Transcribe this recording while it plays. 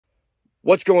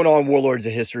What's going on, Warlords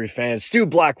of History fans? Stu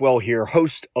Blackwell here,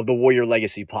 host of the Warrior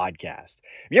Legacy podcast.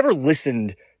 Have you ever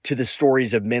listened to the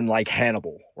stories of men like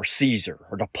Hannibal or Caesar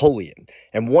or Napoleon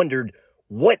and wondered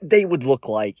what they would look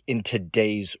like in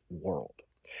today's world?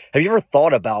 Have you ever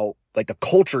thought about the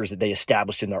cultures that they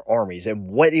established in their armies and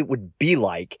what it would be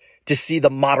like to see the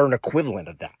modern equivalent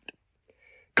of that?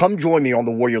 Come join me on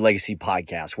the Warrior Legacy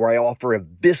podcast, where I offer a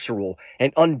visceral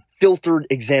and unfiltered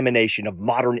examination of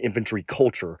modern infantry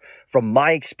culture from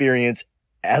my experience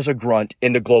as a grunt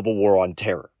in the global war on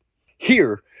terror.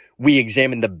 Here, we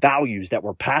examine the values that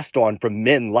were passed on from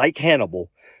men like Hannibal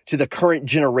to the current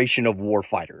generation of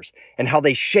warfighters and how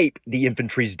they shape the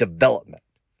infantry's development.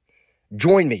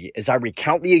 Join me as I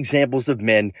recount the examples of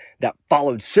men that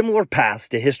followed similar paths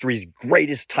to history's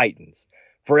greatest titans,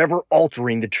 forever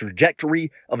altering the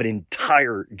trajectory of an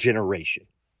entire generation.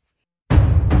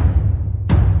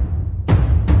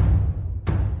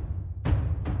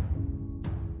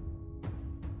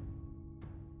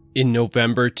 In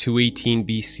November 218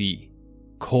 BC,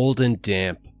 cold and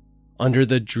damp, under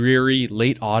the dreary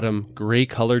late autumn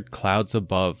gray-colored clouds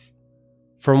above,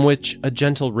 from which a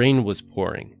gentle rain was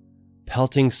pouring,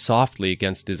 pelting softly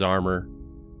against his armor,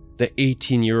 the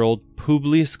 18-year-old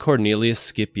Publius Cornelius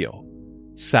Scipio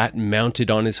sat mounted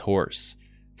on his horse,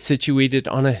 situated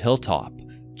on a hilltop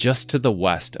just to the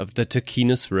west of the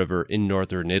Ticinus River in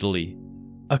northern Italy,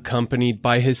 accompanied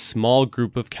by his small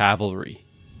group of cavalry.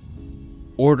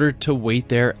 Ordered to wait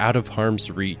there out of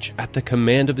harm's reach at the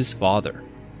command of his father,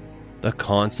 the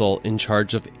consul in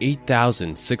charge of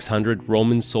 8,600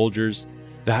 Roman soldiers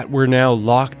that were now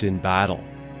locked in battle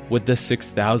with the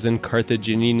 6,000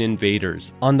 Carthaginian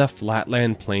invaders on the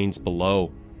flatland plains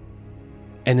below.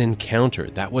 An encounter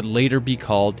that would later be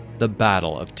called the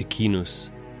Battle of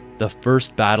Ticinus, the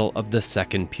first battle of the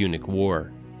Second Punic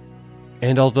War.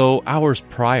 And although hours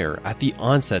prior, at the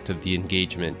onset of the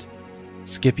engagement,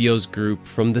 Scipio's group,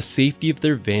 from the safety of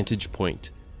their vantage point,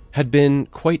 had been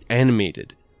quite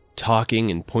animated,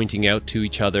 talking and pointing out to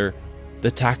each other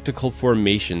the tactical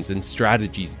formations and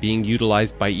strategies being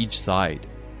utilized by each side,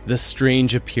 the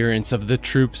strange appearance of the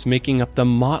troops making up the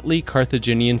motley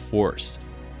Carthaginian force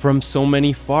from so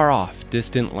many far-off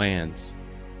distant lands.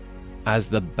 As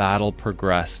the battle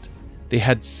progressed, they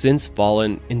had since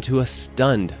fallen into a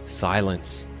stunned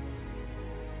silence.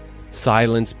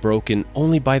 Silence broken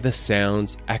only by the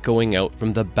sounds echoing out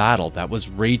from the battle that was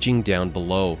raging down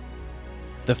below.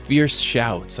 The fierce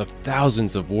shouts of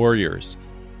thousands of warriors,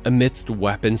 amidst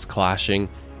weapons clashing,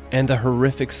 and the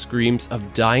horrific screams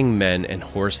of dying men and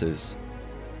horses.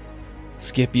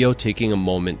 Scipio taking a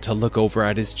moment to look over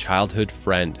at his childhood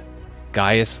friend,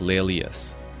 Gaius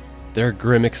Laelius, their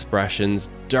grim expressions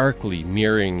darkly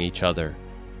mirroring each other,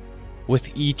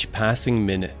 with each passing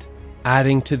minute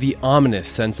adding to the ominous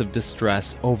sense of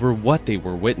distress over what they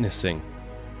were witnessing,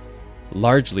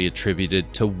 largely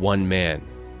attributed to one man,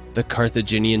 the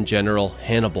Carthaginian General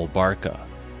Hannibal Barca.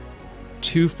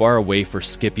 Too far away for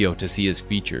Scipio to see his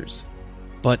features,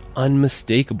 but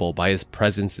unmistakable by his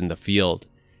presence in the field,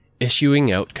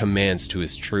 issuing out commands to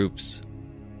his troops.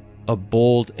 A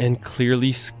bold and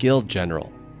clearly skilled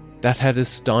general that had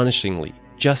astonishingly,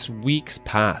 just weeks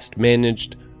past,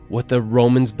 managed what the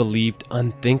Romans believed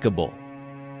unthinkable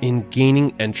in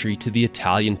gaining entry to the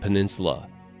Italian peninsula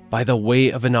by the way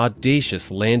of an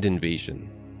audacious land invasion,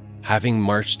 having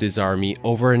marched his army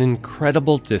over an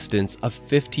incredible distance of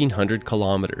 1,500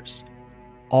 kilometers,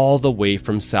 all the way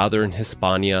from southern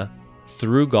Hispania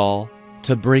through Gaul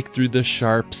to break through the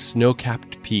sharp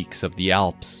snow-capped peaks of the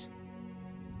Alps,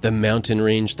 the mountain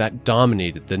range that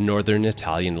dominated the northern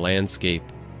Italian landscape,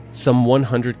 some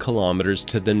 100 kilometers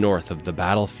to the north of the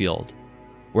battlefield,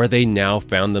 where they now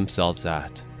found themselves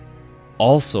at.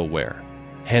 Also where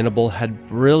Hannibal had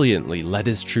brilliantly led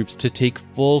his troops to take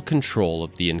full control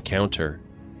of the encounter,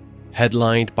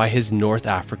 headlined by his North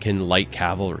African light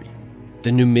cavalry,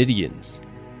 the Numidians,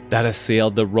 that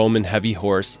assailed the Roman heavy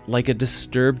horse like a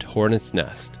disturbed hornet's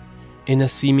nest, in a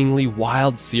seemingly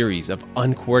wild series of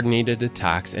uncoordinated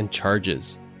attacks and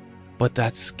charges, but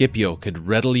that Scipio could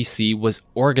readily see was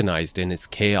organized in its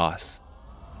chaos,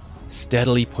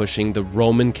 steadily pushing the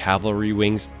Roman cavalry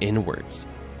wings inwards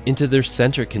into their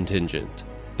center contingent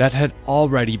that had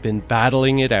already been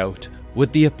battling it out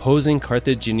with the opposing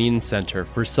Carthaginian center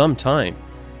for some time,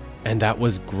 and that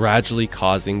was gradually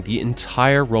causing the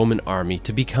entire Roman army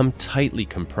to become tightly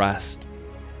compressed,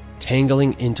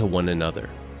 tangling into one another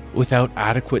without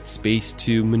adequate space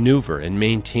to maneuver and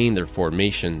maintain their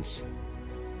formations.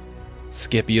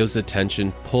 Scipio's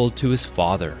attention pulled to his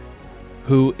father,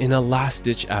 who, in a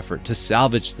last-ditch effort to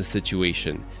salvage the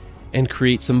situation and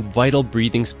create some vital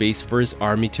breathing space for his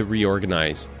army to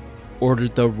reorganize,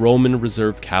 ordered the Roman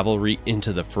reserve cavalry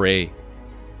into the fray.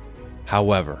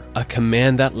 However, a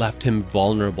command that left him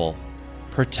vulnerable,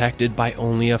 protected by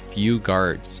only a few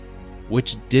guards,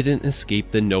 which didn't escape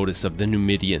the notice of the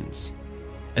Numidians,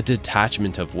 a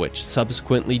detachment of which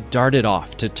subsequently darted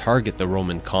off to target the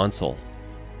Roman consul,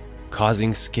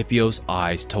 causing Scipio's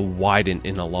eyes to widen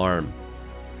in alarm,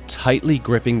 tightly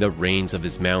gripping the reins of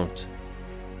his mount.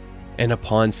 And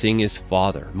upon seeing his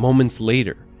father, moments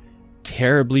later,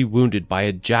 terribly wounded by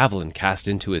a javelin cast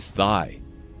into his thigh,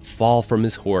 fall from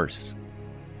his horse,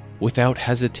 without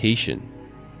hesitation,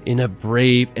 in a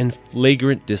brave and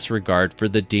flagrant disregard for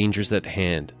the dangers at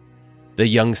hand, the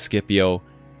young Scipio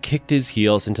kicked his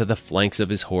heels into the flanks of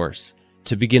his horse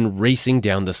to begin racing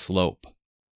down the slope,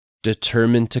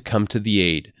 determined to come to the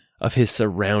aid of his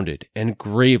surrounded and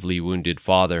gravely wounded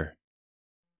father.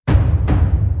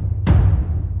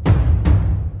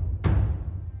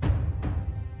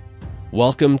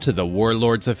 Welcome to the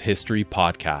Warlords of History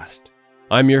podcast.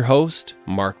 I'm your host,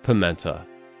 Mark Pimenta,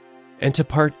 and to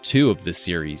part 2 of this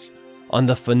series on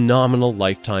the phenomenal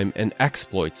lifetime and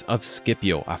exploits of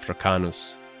Scipio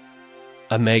Africanus,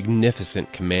 a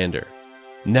magnificent commander,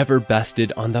 never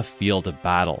bested on the field of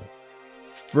battle,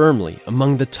 firmly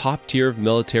among the top tier of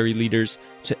military leaders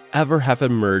to ever have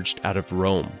emerged out of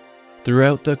Rome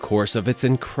throughout the course of its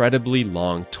incredibly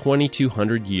long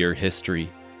 2200-year history,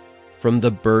 from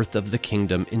the birth of the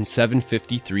kingdom in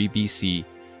 753 BC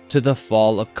to the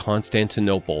fall of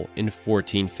Constantinople in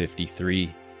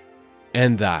 1453,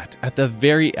 and that, at the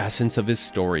very essence of his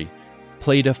story,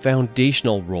 played a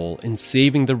foundational role in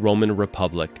saving the Roman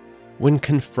Republic when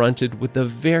confronted with the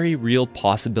very real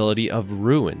possibility of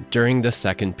ruin during the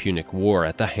Second Punic War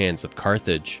at the hands of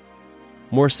Carthage,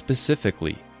 more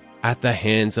specifically, at the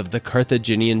hands of the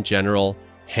Carthaginian General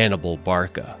Hannibal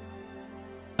Barca.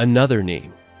 Another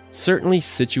name, certainly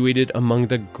situated among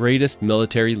the greatest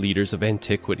military leaders of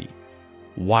antiquity,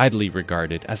 widely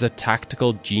regarded as a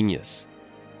tactical genius,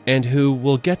 and who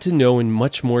we'll get to know in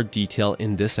much more detail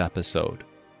in this episode,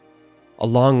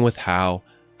 along with how,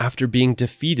 after being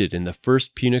defeated in the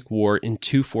First Punic War in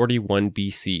 241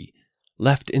 BC,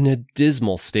 left in a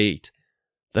dismal state,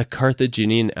 the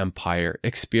Carthaginian Empire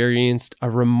experienced a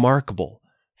remarkable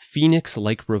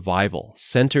phoenix-like revival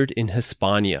centered in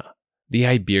Hispania, the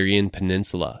Iberian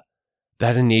Peninsula,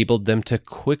 that enabled them to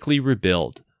quickly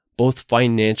rebuild, both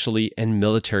financially and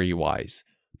military-wise,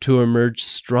 to emerge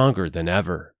stronger than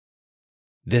ever.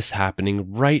 This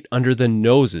happening right under the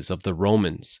noses of the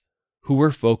Romans, who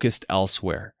were focused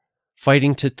elsewhere,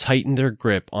 fighting to tighten their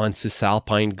grip on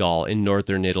Cisalpine Gaul in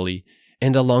northern Italy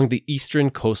and along the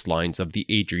eastern coastlines of the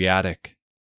Adriatic.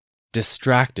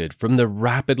 Distracted from the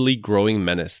rapidly growing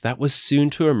menace that was soon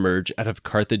to emerge out of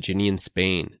Carthaginian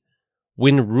Spain,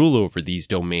 when rule over these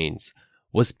domains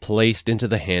was placed into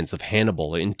the hands of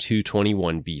Hannibal in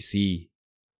 221 BC,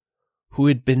 who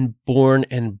had been born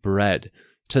and bred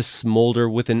to smolder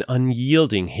with an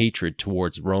unyielding hatred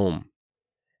towards Rome,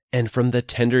 and from the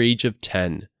tender age of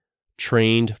 10,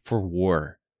 trained for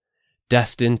war,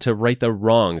 destined to right the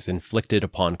wrongs inflicted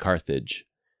upon Carthage,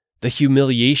 the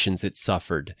humiliations it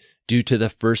suffered due to the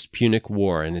First Punic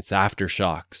War and its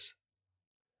aftershocks,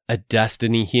 a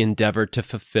destiny he endeavored to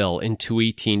fulfill in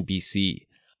 218 BC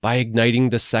by igniting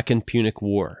the Second Punic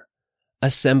War,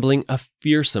 assembling a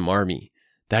fearsome army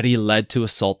that he led to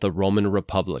assault the Roman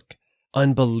Republic,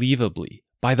 unbelievably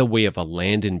by the way of a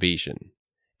land invasion,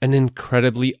 an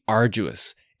incredibly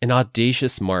arduous and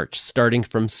audacious march starting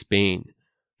from Spain,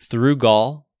 through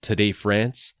Gaul, today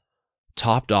France,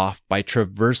 topped off by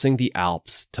traversing the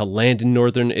Alps to land in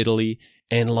northern Italy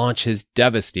and launch his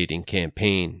devastating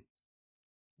campaign,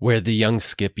 where the young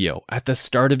Scipio, at the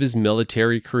start of his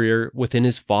military career within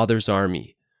his father's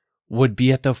army, would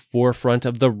be at the forefront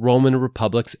of the Roman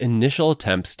Republic's initial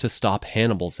attempts to stop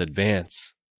Hannibal's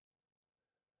advance.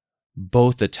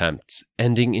 Both attempts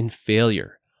ending in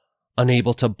failure,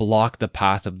 unable to block the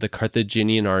path of the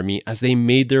Carthaginian army as they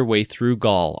made their way through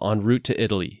Gaul en route to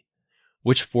Italy,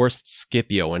 which forced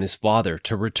Scipio and his father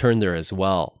to return there as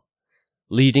well,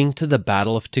 leading to the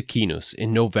Battle of Ticinus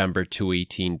in November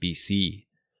 218 BC.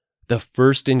 The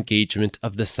first engagement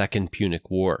of the Second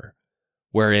Punic War,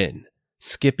 wherein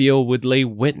Scipio would lay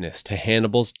witness to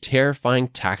Hannibal's terrifying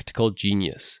tactical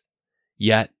genius,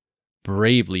 yet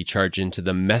bravely charge into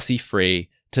the messy fray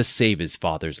to save his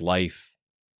father's life.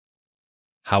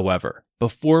 However,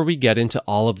 before we get into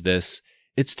all of this,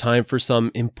 it's time for some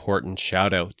important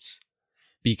shoutouts,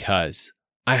 because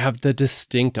I have the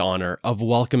distinct honor of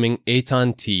welcoming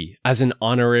Eitan T as an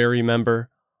honorary member,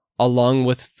 along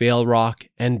with Failrock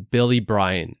and Billy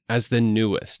Bryan as the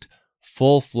newest,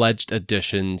 full-fledged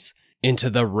additions into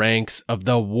the ranks of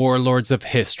the warlords of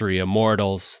history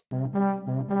immortals.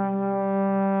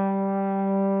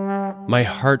 My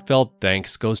heartfelt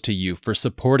thanks goes to you for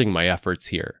supporting my efforts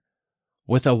here,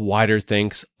 with a wider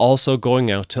thanks also going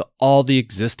out to all the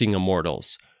existing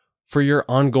immortals for your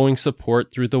ongoing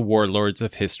support through the Warlords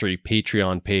of History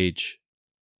Patreon page.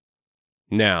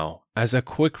 Now, as a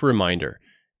quick reminder,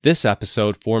 this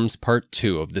episode forms part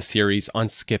 2 of the series on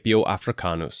Scipio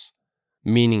Africanus,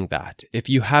 meaning that if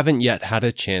you haven't yet had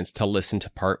a chance to listen to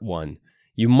part 1,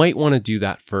 you might want to do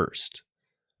that first.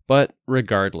 But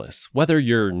regardless, whether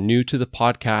you're new to the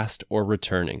podcast or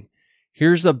returning,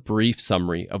 here's a brief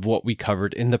summary of what we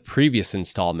covered in the previous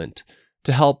installment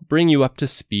to help bring you up to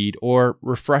speed or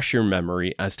refresh your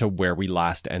memory as to where we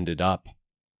last ended up.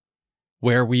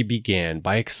 Where we began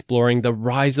by exploring the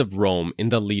rise of Rome in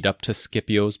the lead up to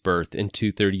Scipio's birth in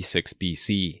 236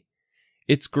 BC,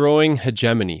 its growing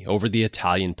hegemony over the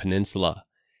Italian peninsula,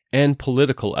 and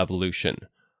political evolution,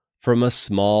 from a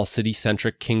small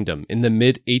city-centric kingdom in the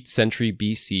mid-8th century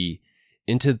BC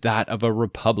into that of a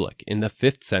republic in the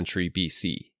 5th century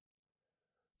BC.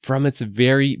 From its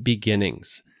very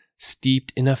beginnings,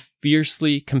 steeped in a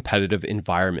fiercely competitive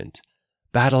environment,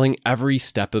 battling every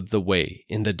step of the way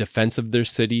in the defense of their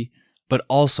city, but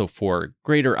also for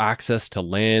greater access to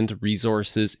land,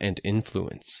 resources, and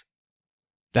influence.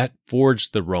 That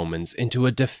forged the Romans into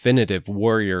a definitive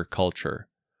warrior culture,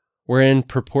 wherein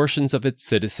proportions of its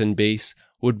citizen base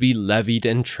would be levied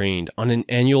and trained on an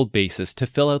annual basis to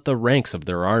fill out the ranks of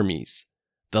their armies,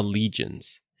 the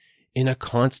legions, in a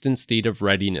constant state of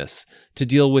readiness to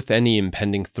deal with any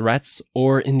impending threats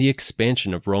or in the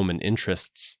expansion of Roman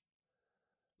interests.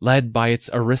 Led by its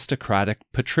aristocratic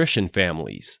patrician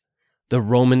families, the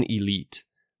Roman elite,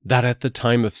 that at the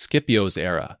time of Scipio's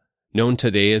era, known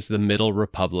today as the Middle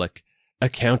Republic,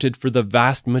 accounted for the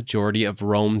vast majority of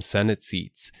Rome's Senate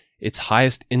seats, its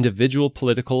highest individual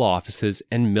political offices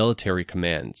and military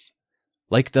commands,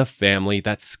 like the family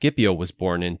that Scipio was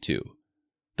born into,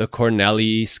 the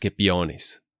Cornelii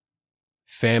Scipiones.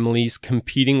 Families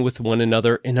competing with one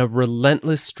another in a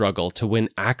relentless struggle to win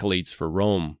accolades for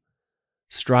Rome,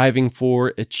 striving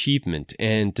for achievement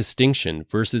and distinction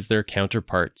versus their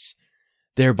counterparts,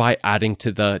 thereby adding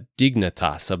to the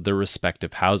dignitas of their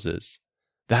respective houses,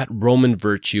 that Roman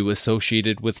virtue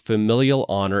associated with familial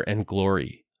honor and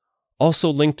glory, also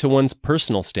linked to one's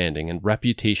personal standing and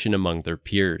reputation among their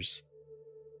peers,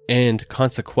 and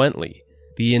consequently,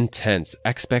 the intense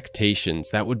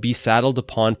expectations that would be saddled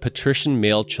upon patrician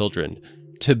male children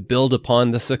to build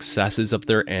upon the successes of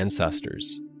their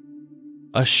ancestors.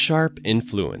 A sharp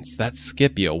influence that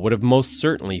Scipio would have most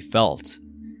certainly felt,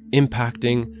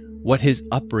 impacting what his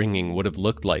upbringing would have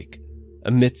looked like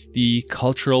amidst the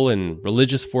cultural and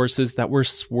religious forces that were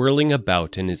swirling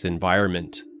about in his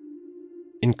environment,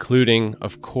 including,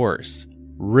 of course,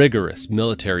 rigorous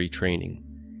military training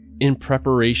in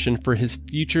preparation for his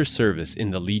future service in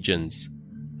the legions,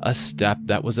 a step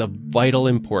that was of vital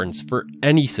importance for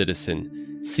any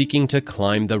citizen seeking to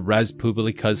climb the res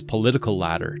publica's political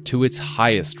ladder to its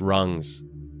highest rungs.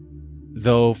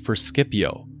 Though for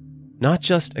Scipio, not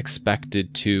just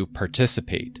expected to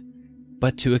participate,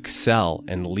 but to excel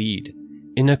and lead,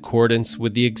 in accordance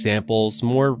with the examples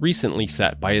more recently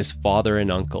set by his father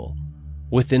and uncle,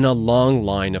 within a long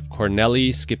line of Cornelii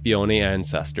Scipione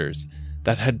ancestors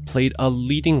that had played a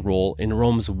leading role in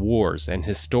Rome's wars and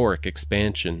historic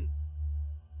expansion.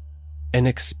 An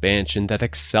expansion that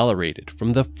accelerated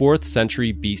from the 4th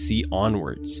century BC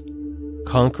onwards,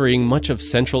 conquering much of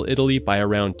central Italy by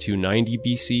around 290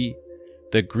 BC,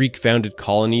 the Greek-founded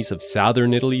colonies of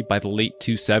southern Italy by the late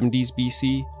 270s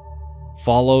BC,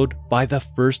 followed by the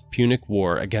First Punic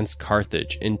War against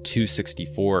Carthage in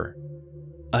 264.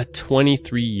 A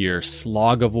 23-year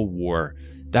slog of a war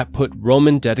that put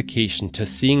Roman dedication to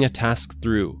seeing a task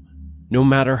through, no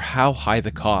matter how high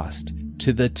the cost,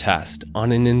 to the test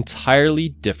on an entirely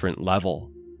different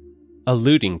level,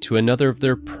 alluding to another of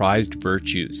their prized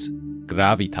virtues,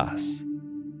 gravitas.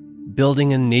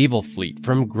 Building a naval fleet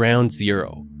from ground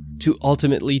zero to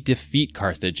ultimately defeat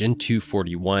Carthage in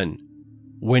 241,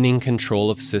 winning control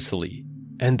of Sicily,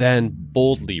 and then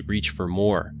boldly reach for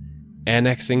more,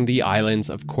 annexing the islands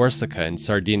of Corsica and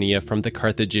Sardinia from the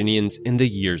Carthaginians in the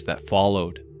years that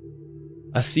followed.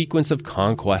 A sequence of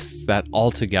conquests that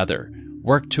altogether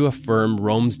worked to affirm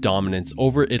Rome's dominance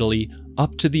over Italy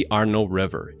up to the Arno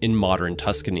River in modern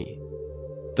Tuscany,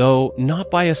 though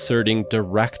not by asserting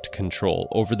direct control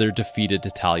over their defeated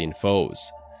Italian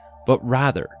foes, but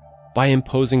rather by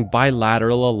imposing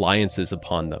bilateral alliances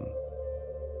upon them,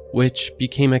 which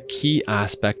became a key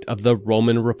aspect of the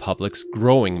Roman Republic's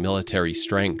growing military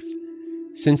strength,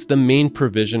 since the main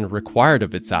provision required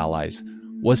of its allies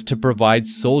was to provide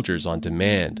soldiers on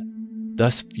demand,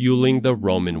 thus fueling the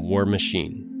Roman war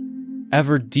machine,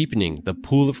 ever deepening the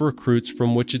pool of recruits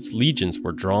from which its legions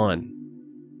were drawn.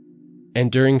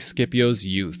 And during Scipio's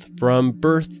youth, from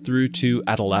birth through to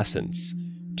adolescence,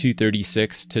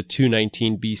 236 to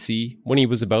 219 BC, when he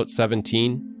was about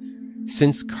 17,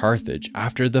 since Carthage,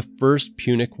 after the First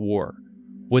Punic War,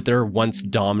 with their once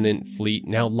dominant fleet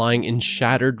now lying in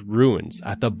shattered ruins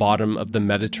at the bottom of the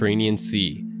Mediterranean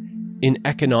Sea, in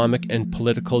economic and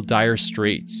political dire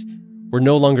straits, were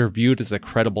no longer viewed as a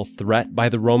credible threat by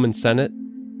the Roman Senate,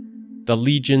 the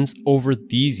legions over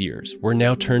these years were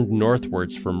now turned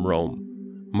northwards from Rome,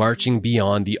 marching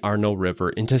beyond the Arno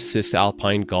River into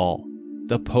Cisalpine Gaul,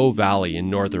 the Po Valley in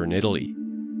northern Italy,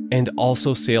 and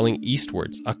also sailing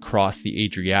eastwards across the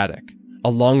Adriatic,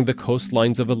 along the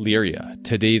coastlines of Illyria,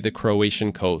 today the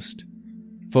Croatian coast,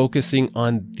 focusing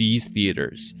on these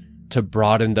theaters to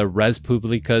broaden the Res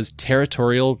Publica's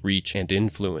territorial reach and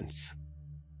influence.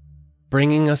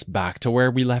 Bringing us back to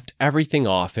where we left everything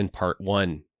off in part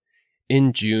 1,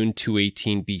 in June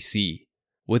 218 BC,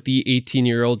 with the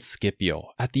 18-year-old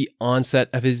Scipio at the onset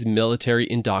of his military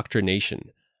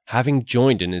indoctrination, having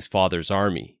joined in his father's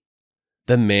army.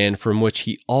 The man from which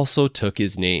he also took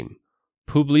his name,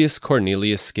 Publius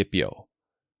Cornelius Scipio.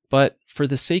 But for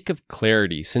the sake of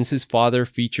clarity, since his father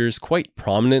features quite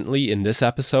prominently in this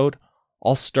episode,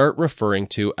 I'll start referring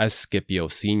to as Scipio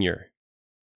Sr.,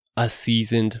 a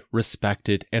seasoned,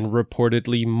 respected, and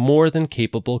reportedly more than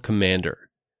capable commander.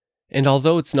 And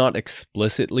although it's not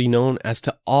explicitly known as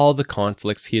to all the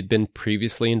conflicts he had been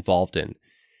previously involved in,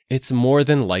 it's more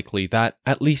than likely that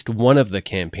at least one of the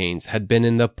campaigns had been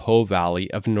in the Po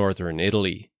Valley of northern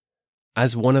Italy,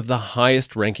 as one of the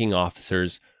highest-ranking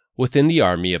officers within the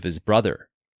army of his brother,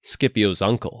 Scipio's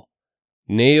uncle,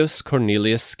 Gnaeus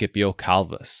Cornelius Scipio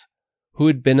Calvus, who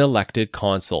had been elected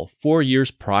consul 4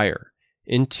 years prior,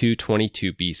 in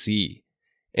 222 BC,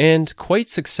 and quite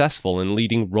successful in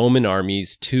leading Roman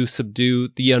armies to subdue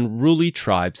the unruly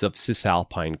tribes of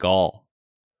Cisalpine Gaul.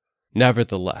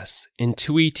 Nevertheless, in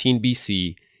 218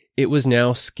 BC, it was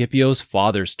now Scipio's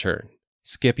father's turn,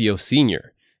 Scipio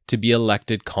Sr., to be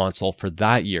elected consul for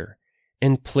that year,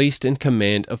 and placed in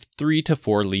command of 3 to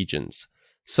 4 legions,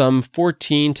 some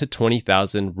 14 to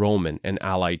 20,000 Roman and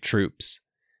allied troops.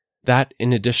 That,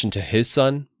 in addition to his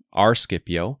son, our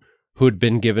Scipio, who had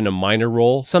been given a minor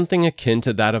role, something akin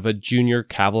to that of a junior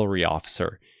cavalry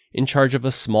officer, in charge of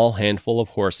a small handful of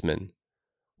horsemen,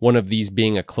 one of these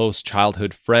being a close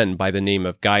childhood friend by the name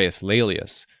of Gaius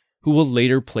Laelius, who will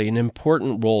later play an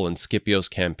important role in Scipio's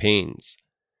campaigns.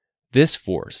 This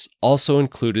force also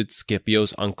included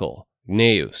Scipio's uncle,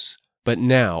 Gnaeus, but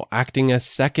now acting as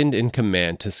second in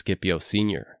command to Scipio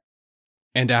Sr.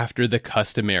 And after the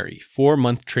customary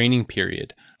 4-month training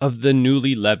period of the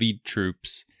newly levied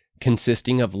troops,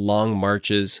 consisting of long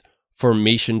marches,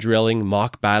 formation drilling,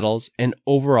 mock battles, and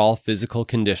overall physical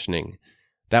conditioning,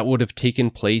 that would have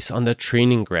taken place on the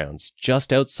training grounds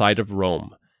just outside of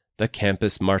Rome, the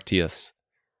Campus Martius,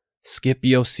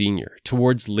 Scipio Sr.,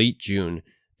 towards late June,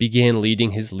 began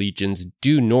leading his legions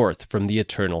due north from the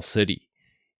Eternal City,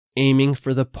 aiming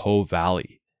for the Po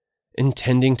Valley,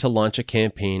 intending to launch a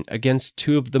campaign against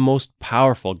 2 of the most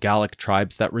powerful Gallic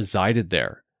tribes that resided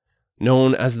there,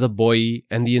 known as the Boii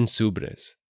and the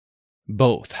Insubres,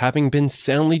 both having been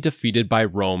soundly defeated by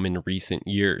Rome in recent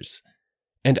years,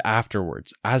 and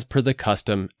afterwards, as per the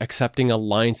custom, accepting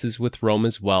alliances with Rome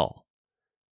as well.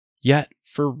 Yet,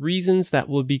 for reasons that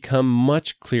will become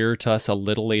much clearer to us a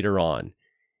little later on,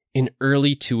 in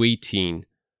early 218,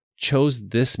 chose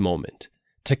this moment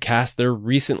to cast their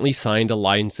recently signed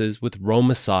alliances with Rome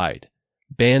aside,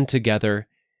 band together,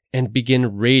 and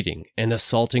begin raiding and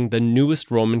assaulting the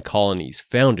newest Roman colonies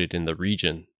founded in the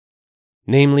region,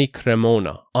 namely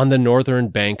Cremona on the northern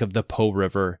bank of the Po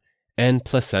River and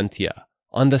Placentia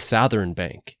on the southern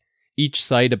bank, each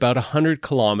site about 100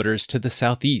 kilometers to the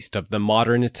southeast of the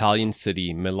modern Italian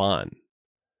city Milan.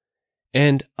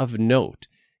 And of note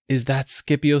is that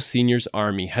Scipio Sr.'s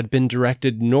army had been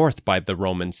directed north by the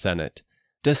Roman Senate,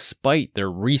 despite their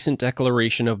recent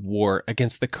declaration of war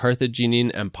against the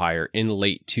Carthaginian Empire in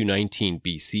late 219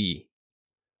 BC.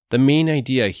 The main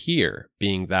idea here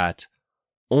being that,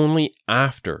 only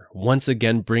after once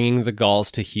again bringing the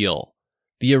Gauls to heel,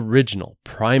 the original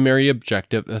primary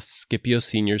objective of Scipio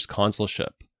Sr.'s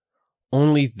consulship,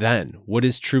 only then would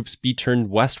his troops be turned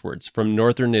westwards from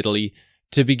northern Italy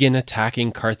to begin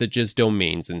attacking Carthage's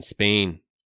domains in Spain.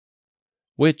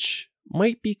 Which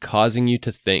might be causing you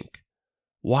to think,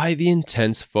 why the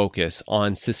intense focus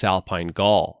on Cisalpine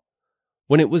Gaul?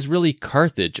 when it was really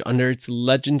Carthage under its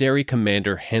legendary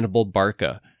commander Hannibal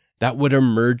Barca that would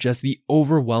emerge as the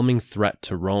overwhelming threat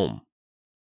to Rome?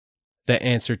 The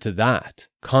answer to that,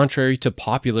 contrary to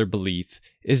popular belief,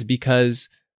 is because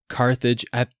Carthage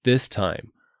at this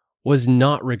time was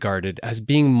not regarded as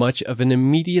being much of an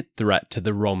immediate threat to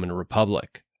the Roman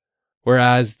Republic,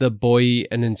 whereas the Boii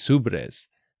and Insubres,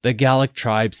 the Gallic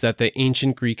tribes that the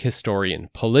ancient Greek historian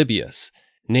Polybius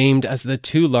named as the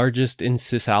two largest in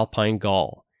Cisalpine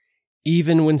Gaul,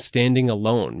 even when standing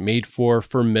alone, made for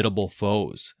formidable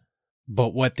foes.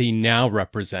 But what they now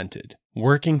represented,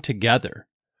 working together,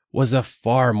 was a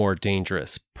far more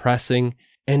dangerous, pressing,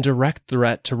 and direct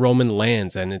threat to Roman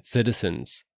lands and its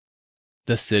citizens.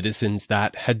 The citizens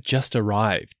that had just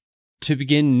arrived to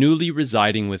begin newly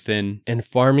residing within and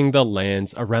farming the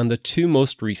lands around the two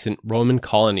most recent Roman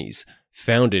colonies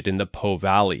founded in the Po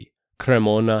Valley,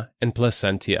 Cremona and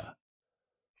Placentia.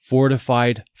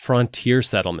 Fortified frontier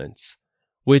settlements,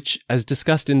 which, as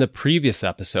discussed in the previous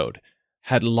episode,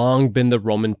 had long been the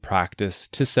Roman practice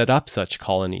to set up such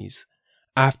colonies,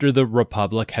 after the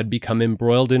Republic had become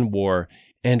embroiled in war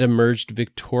and emerged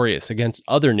victorious against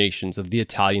other nations of the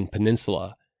Italian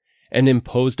peninsula, and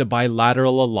imposed a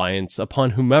bilateral alliance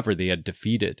upon whomever they had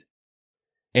defeated.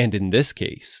 And in this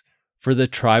case, for the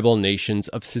tribal nations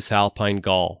of Cisalpine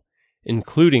Gaul,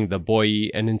 including the Boii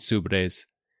and Insubres,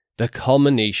 the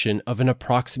culmination of an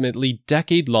approximately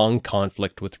decade-long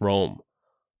conflict with Rome,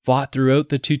 fought throughout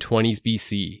the 220s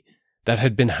BC, that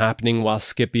had been happening while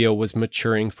Scipio was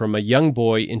maturing from a young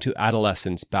boy into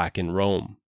adolescence back in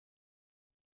Rome.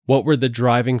 What were the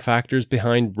driving factors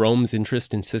behind Rome's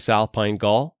interest in Cisalpine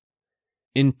Gaul?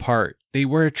 In part, they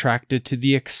were attracted to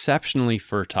the exceptionally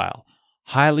fertile,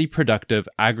 highly productive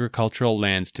agricultural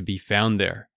lands to be found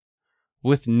there,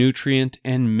 with nutrient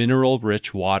and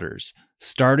mineral-rich waters,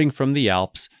 starting from the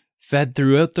Alps, fed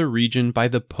throughout the region by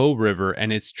the Po River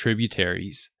and its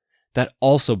tributaries, that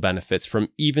also benefits from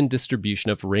even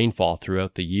distribution of rainfall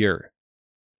throughout the year.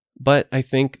 But I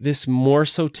think this more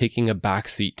so taking a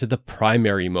backseat to the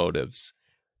primary motives,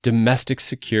 domestic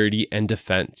security and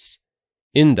defense,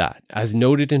 in that, as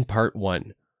noted in Part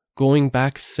 1, going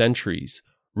back centuries,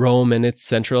 Rome and its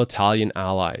Central Italian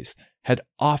allies had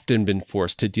often been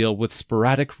forced to deal with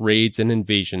sporadic raids and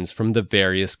invasions from the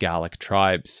various Gallic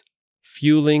tribes,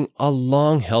 fueling a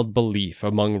long-held belief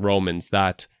among Romans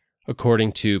that,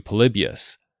 according to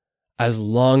Polybius, as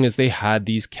long as they had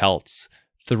these Celts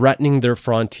threatening their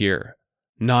frontier,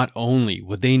 not only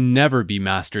would they never be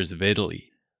masters of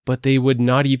Italy, but they would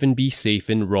not even be safe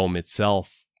in Rome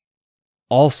itself.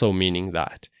 Also meaning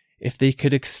that, if they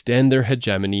could extend their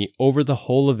hegemony over the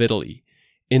whole of Italy,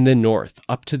 in the north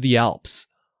up to the Alps,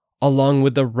 along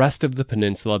with the rest of the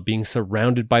peninsula being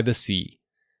surrounded by the sea,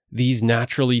 these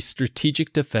naturally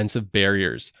strategic defensive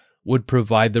barriers would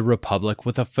provide the Republic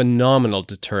with a phenomenal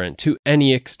deterrent to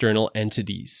any external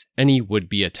entities, any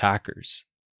would-be attackers.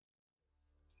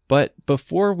 But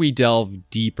before we delve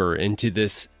deeper into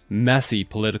this messy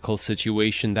political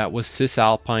situation that was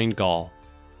Cisalpine Gaul,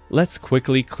 let's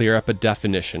quickly clear up a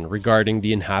definition regarding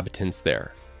the inhabitants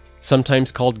there,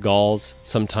 sometimes called Gauls,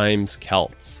 sometimes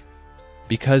Celts,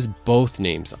 because both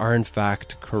names are in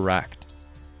fact correct.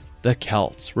 The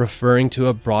Celts referring to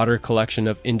a broader collection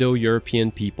of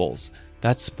Indo-European peoples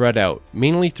that spread out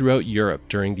mainly throughout Europe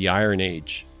during the Iron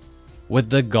Age, with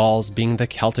the Gauls being the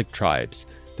Celtic tribes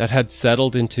that had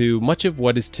settled into much of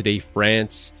what is today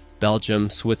France, Belgium,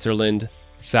 Switzerland,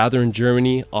 southern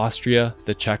Germany, Austria,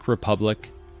 the Czech Republic,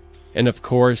 and of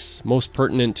course, most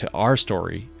pertinent to our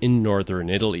story, in northern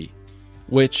Italy,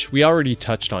 which we already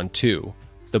touched on too,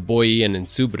 the Boii and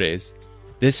Insubres.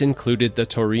 This included the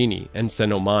Torini and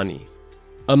Cenomani,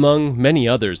 among many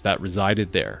others that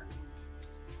resided there.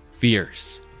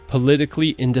 Fierce,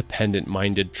 politically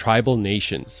independent-minded tribal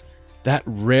nations that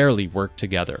rarely worked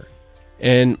together,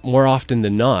 and more often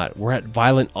than not were at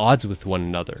violent odds with one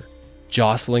another,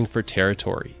 jostling for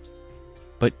territory.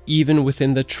 But even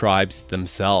within the tribes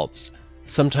themselves,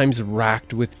 sometimes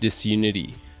racked with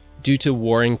disunity due to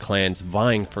warring clans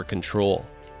vying for control.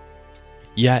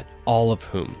 Yet all of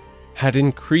whom had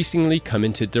increasingly come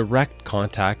into direct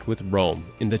contact with Rome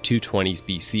in the 220s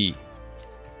BC.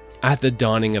 At the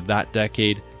dawning of that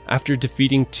decade, after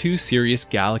defeating two serious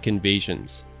Gallic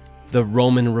invasions, the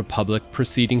Roman Republic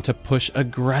proceeding to push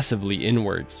aggressively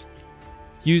inwards,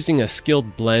 using a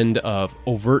skilled blend of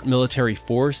overt military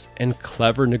force and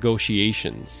clever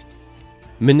negotiations,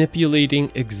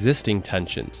 manipulating existing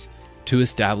tensions to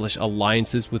establish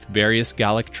alliances with various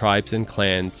Gallic tribes and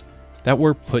clans that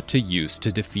were put to use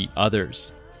to defeat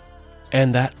others,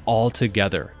 and that all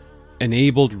together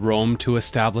enabled Rome to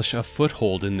establish a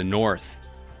foothold in the north,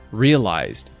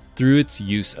 realized through its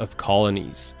use of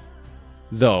colonies.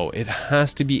 Though it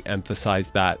has to be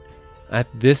emphasized that, at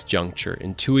this juncture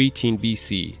in 218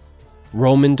 BC,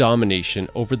 Roman domination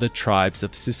over the tribes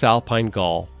of Cisalpine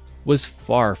Gaul was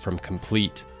far from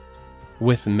complete,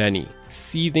 with many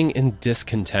seething in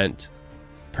discontent,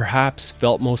 perhaps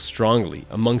felt most strongly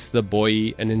amongst the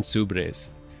Boii and Insubres,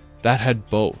 that had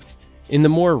both, in the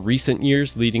more recent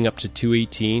years leading up to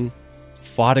 218,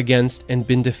 fought against and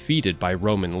been defeated by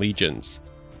Roman legions,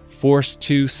 forced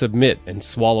to submit and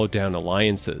swallow down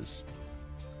alliances.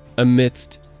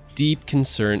 Amidst deep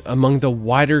concern among the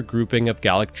wider grouping of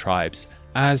Gallic tribes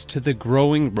as to the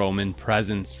growing Roman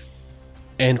presence,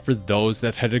 and for those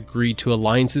that had agreed to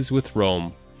alliances with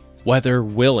Rome, whether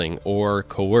willing or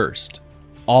coerced,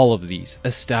 all of these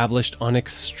established on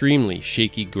extremely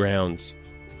shaky grounds.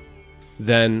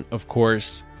 Then, of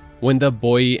course, when the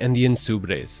Boii and the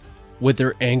Insubres, with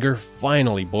their anger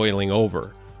finally boiling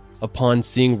over, upon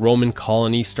seeing Roman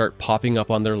colonies start popping up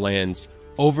on their lands,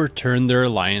 overturned their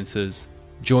alliances,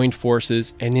 joined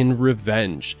forces, and in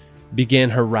revenge began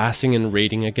harassing and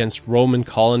raiding against Roman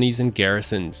colonies and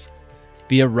garrisons.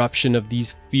 The eruption of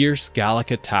these fierce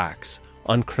Gallic attacks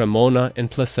on Cremona and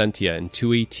Placentia in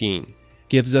 218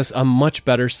 gives us a much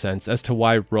better sense as to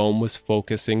why Rome was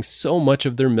focusing so much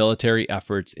of their military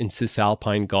efforts in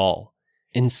Cisalpine Gaul,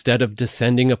 instead of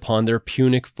descending upon their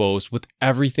Punic foes with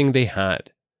everything they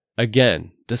had,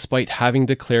 again, despite having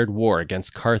declared war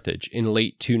against Carthage in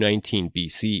late 219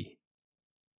 BC.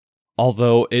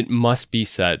 Although it must be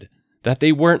said that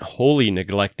they weren't wholly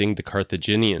neglecting the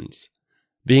Carthaginians,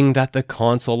 being that the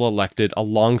consul elected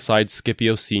alongside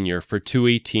Scipio Senior for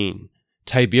 218,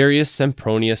 Tiberius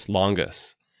Sempronius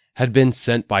Longus, had been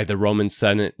sent by the Roman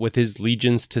Senate with his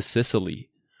legions to Sicily,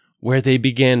 where they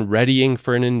began readying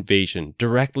for an invasion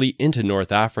directly into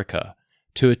North Africa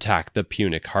to attack the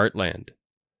Punic heartland.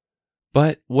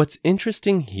 But what's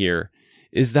interesting here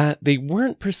is that they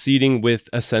weren't proceeding with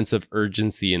a sense of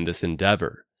urgency in this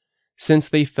endeavor, since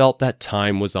they felt that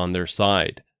time was on their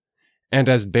side. And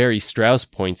as Barry Strauss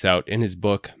points out in his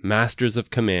book Masters of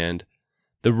Command,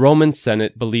 the Roman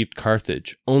Senate believed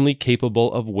Carthage only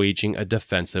capable of waging a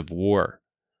defensive war,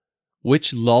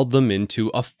 which lulled them into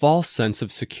a false sense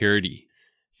of security,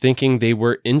 thinking they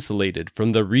were insulated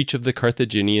from the reach of the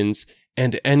Carthaginians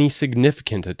and any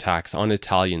significant attacks on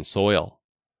Italian soil.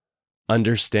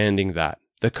 Understanding that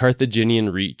the Carthaginian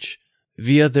reach,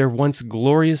 via their once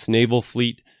glorious naval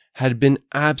fleet, had been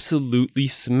absolutely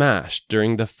smashed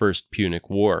during the First Punic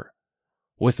War,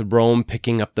 with Rome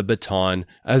picking up the baton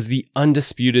as the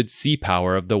undisputed sea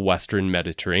power of the Western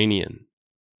Mediterranean.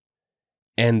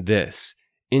 And this,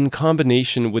 in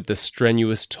combination with the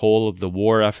strenuous toll of the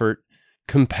war effort,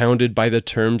 compounded by the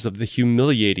terms of the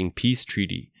humiliating peace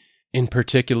treaty, in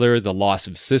particular the loss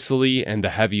of Sicily and the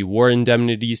heavy war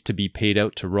indemnities to be paid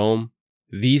out to Rome,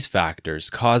 these factors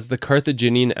caused the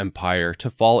Carthaginian Empire to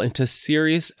fall into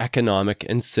serious economic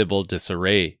and civil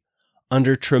disarray,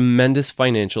 under tremendous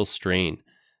financial strain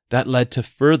that led to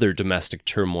further domestic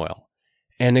turmoil,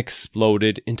 and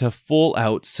exploded into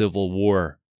full-out civil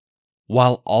war,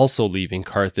 while also leaving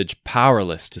Carthage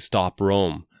powerless to stop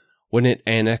Rome when it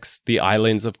annexed the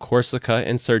islands of Corsica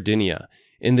and Sardinia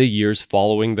in the years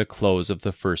following the close of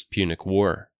the First Punic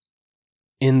War.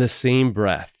 In the same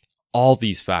breath, all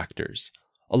these factors,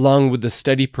 along with the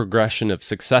steady progression of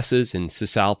successes in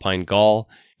Cisalpine Gaul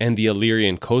and the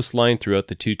Illyrian coastline throughout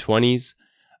the 220s,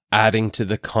 adding to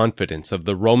the confidence of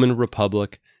the Roman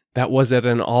Republic that was at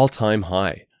an all-time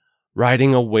high,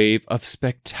 riding a wave of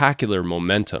spectacular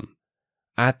momentum,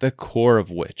 at the core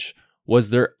of which was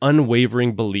their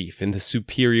unwavering belief in the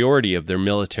superiority of their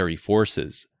military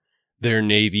forces, their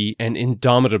navy and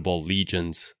indomitable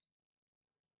legions.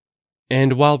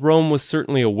 And while Rome was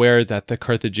certainly aware that the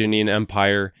Carthaginian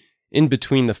Empire, in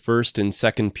between the First and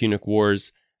Second Punic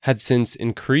Wars, had since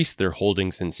increased their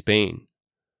holdings in Spain,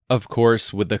 of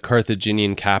course with the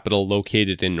Carthaginian capital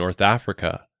located in North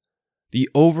Africa, the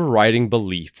overriding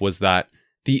belief was that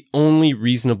the only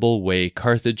reasonable way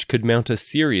Carthage could mount a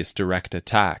serious direct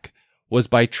attack was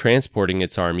by transporting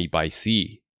its army by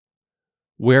sea,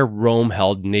 where Rome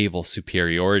held naval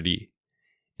superiority.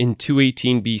 In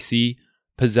 218 BC,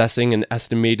 possessing an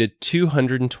estimated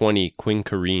 220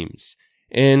 quinqueremes,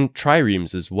 and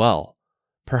triremes as well,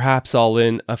 perhaps all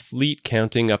in a fleet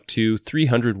counting up to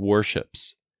 300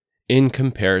 warships, in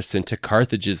comparison to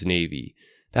Carthage's navy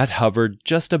that hovered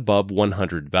just above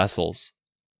 100 vessels,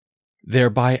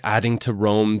 thereby adding to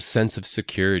Rome's sense of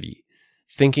security,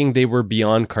 thinking they were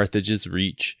beyond Carthage's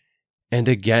reach, and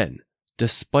again,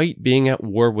 despite being at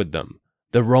war with them,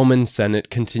 the Roman Senate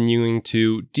continuing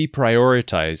to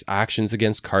deprioritize actions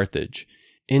against Carthage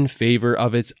in favor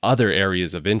of its other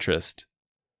areas of interest.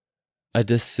 A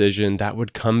decision that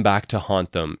would come back to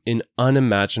haunt them in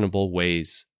unimaginable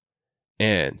ways,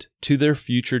 and, to their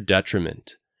future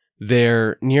detriment,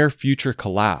 their near-future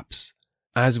collapse,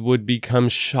 as would become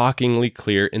shockingly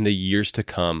clear in the years to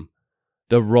come,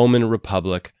 the Roman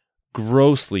Republic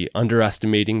grossly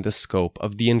underestimating the scope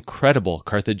of the incredible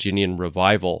Carthaginian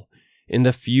revival in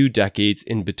the few decades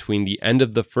in between the end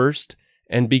of the First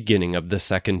and beginning of the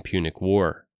Second Punic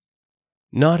War.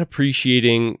 Not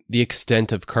appreciating the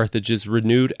extent of Carthage's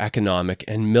renewed economic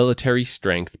and military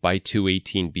strength by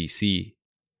 218 BC.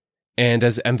 And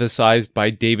as emphasized by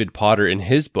David Potter in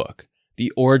his book,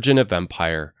 The Origin of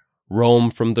Empire,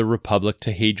 Rome from the Republic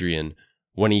to Hadrian,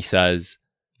 when he says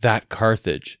that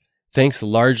Carthage, thanks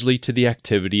largely to the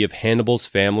activity of Hannibal's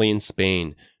family in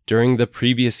Spain during the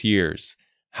previous years,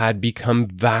 had become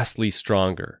vastly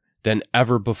stronger than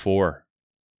ever before.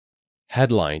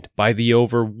 Headlined by the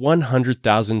over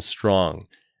 100,000 strong,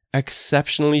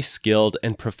 exceptionally skilled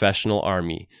and professional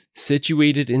army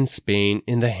situated in Spain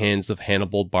in the hands of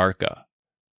Hannibal Barca,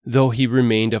 though he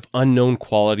remained of unknown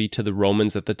quality to the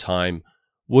Romans at the time,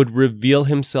 would reveal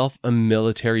himself a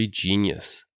military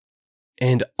genius,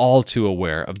 and all too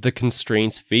aware of the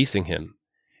constraints facing him,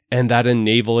 and that a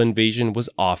naval invasion was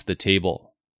off the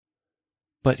table.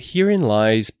 But herein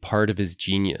lies part of his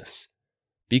genius,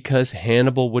 because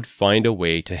Hannibal would find a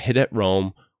way to hit at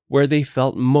Rome where they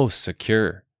felt most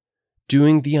secure,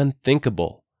 doing the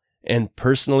unthinkable, and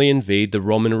personally invade the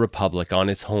Roman Republic on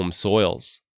its home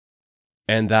soils.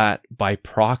 And that, by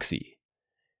proxy,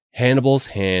 Hannibal's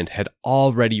hand had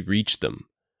already reached them,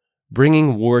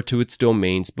 bringing war to its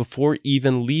domains before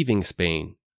even leaving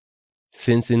Spain.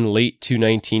 Since in late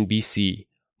 219 BC,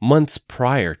 months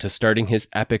prior to starting his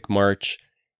epic march,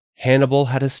 Hannibal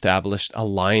had established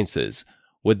alliances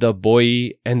with the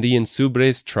Boii and the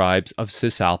Insubres tribes of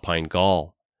Cisalpine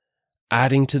Gaul,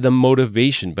 adding to the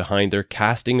motivation behind their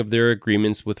casting of their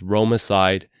agreements with Rome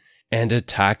aside and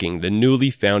attacking the newly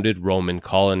founded Roman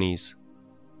colonies,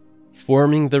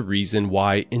 forming the reason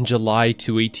why in July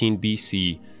 218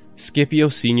 BC, Scipio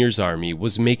Senior's army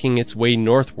was making its way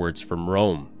northwards from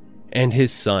Rome, and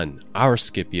his son, our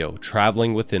Scipio,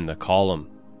 traveling within the column,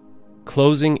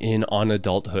 closing in on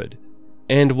adulthood,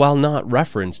 and while not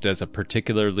referenced as a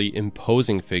particularly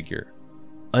imposing figure,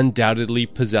 undoubtedly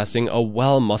possessing a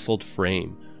well-muscled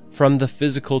frame from the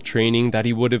physical training that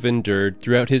he would have endured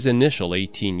throughout his initial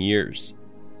 18 years,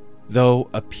 though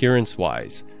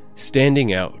appearance-wise,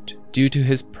 standing out due to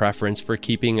his preference for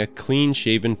keeping a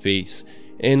clean-shaven face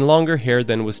and longer hair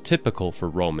than was typical for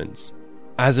Romans,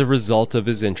 as a result of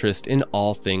his interest in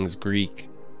all things Greek.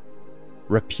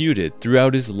 Reputed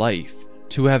throughout his life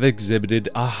to have exhibited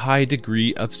a high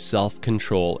degree of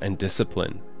self-control and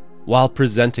discipline, while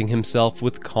presenting himself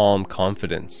with calm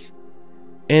confidence,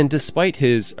 and despite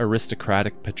his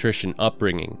aristocratic patrician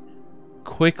upbringing,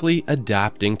 quickly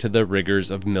adapting to the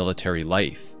rigors of military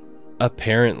life,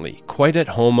 apparently quite at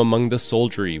home among the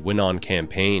soldiery when on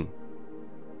campaign.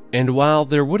 And while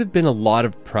there would have been a lot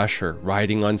of pressure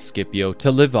riding on Scipio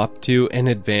to live up to and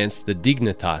advance the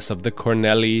dignitas of the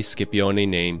Cornelii Scipione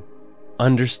name,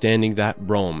 understanding that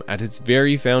Rome at its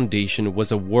very foundation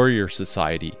was a warrior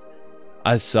society,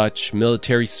 as such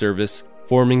military service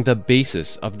forming the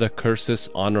basis of the cursus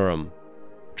honorum,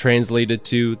 translated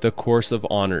to the course of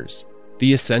honors,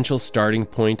 the essential starting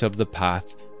point of the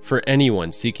path for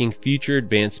anyone seeking future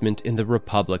advancement in the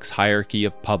Republic's hierarchy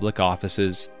of public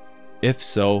offices. If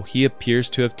so, he appears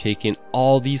to have taken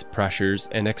all these pressures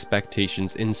and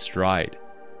expectations in stride,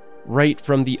 right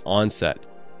from the onset,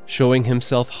 showing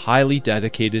himself highly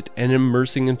dedicated and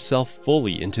immersing himself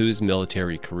fully into his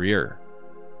military career.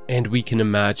 And we can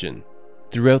imagine,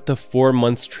 throughout the 4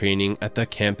 months training at the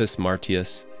Campus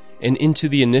Martius and into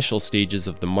the initial stages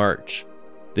of the march,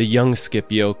 the young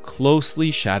Scipio closely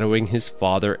shadowing his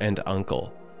father and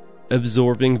uncle,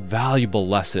 absorbing valuable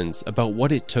lessons about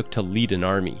what it took to lead an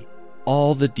army,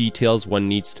 all the details one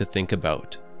needs to think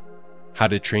about, how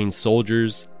to train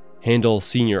soldiers, handle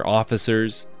senior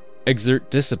officers, exert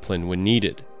discipline when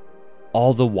needed,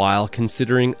 all the while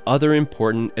considering other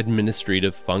important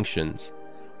administrative functions,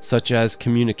 such as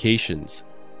communications,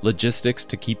 logistics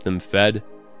to keep them fed,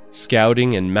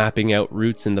 scouting and mapping out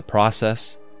routes in the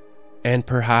process, and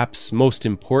perhaps most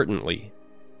importantly,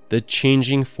 the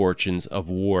changing fortunes of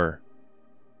war,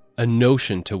 a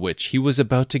notion to which he was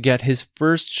about to get his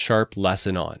first sharp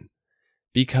lesson on,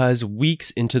 because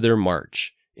weeks into their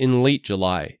march, in late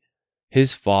July,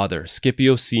 his father,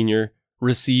 Scipio Senior,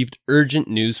 received urgent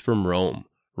news from Rome,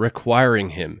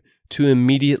 requiring him to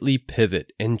immediately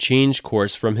pivot and change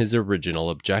course from his original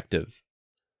objective.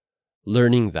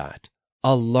 Learning that,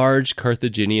 a large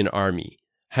Carthaginian army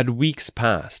had weeks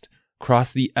past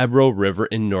crossed the Ebro River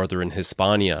in northern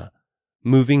Hispania,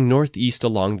 moving northeast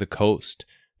along the coast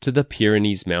to the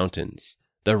Pyrenees Mountains,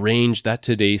 the range that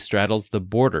today straddles the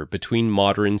border between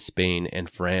modern Spain and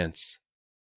France.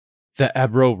 The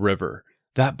Ebro River,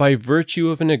 that by virtue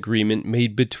of an agreement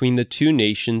made between the two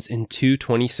nations in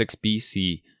 226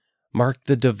 BC, marked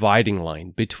the dividing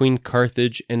line between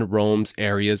Carthage and Rome's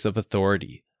areas of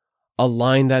authority, a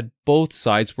line that both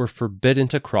sides were forbidden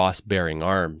to cross bearing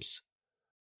arms,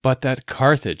 but that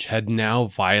Carthage had now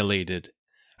violated,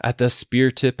 at the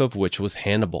spear tip of which was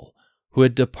Hannibal, who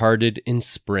had departed in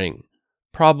spring,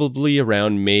 probably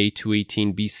around May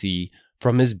 218 BC,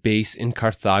 from his base in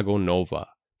Carthago Nova,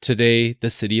 today the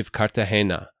city of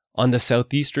Cartagena, on the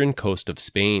southeastern coast of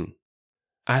Spain.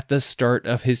 At the start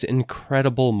of his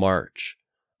incredible march,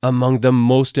 among the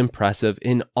most impressive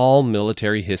in all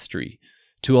military history,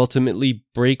 to ultimately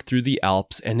break through the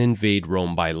Alps and invade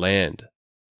Rome by land.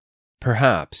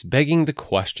 Perhaps begging the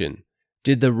question,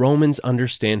 did the Romans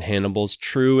understand Hannibal's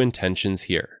true intentions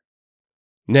here?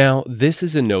 Now, this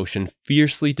is a notion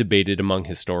fiercely debated among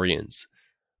historians,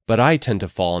 but I tend to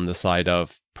fall on the side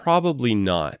of probably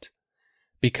not,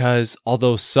 because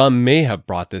although some may have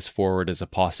brought this forward as a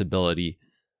possibility,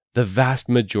 the vast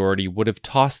majority would have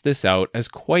tossed this out as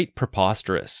quite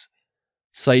preposterous,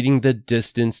 citing the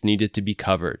distance needed to be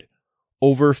covered,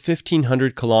 over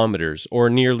 1,500 kilometers or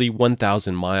nearly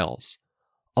 1,000 miles,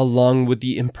 along with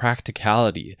the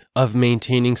impracticality of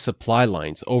maintaining supply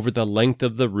lines over the length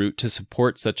of the route to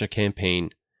support such a campaign,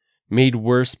 made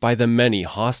worse by the many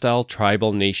hostile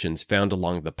tribal nations found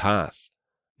along the path,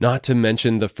 not to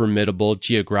mention the formidable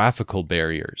geographical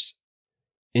barriers.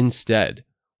 Instead,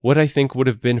 what I think would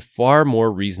have been far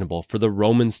more reasonable for the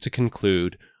Romans to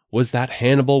conclude was that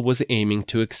Hannibal was aiming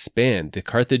to expand the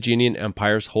Carthaginian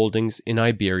Empire's holdings in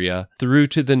Iberia through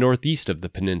to the northeast of the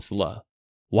peninsula,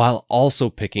 while also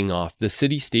picking off the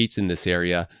city-states in this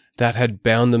area that had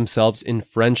bound themselves in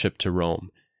friendship to Rome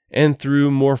and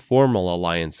through more formal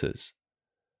alliances.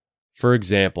 For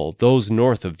example, those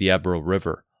north of the Ebro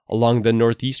River, along the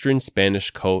northeastern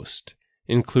Spanish coast,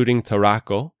 including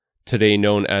Tarraco, today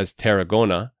known as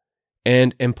Tarragona,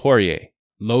 and Emporie,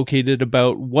 located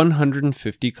about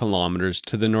 150 kilometers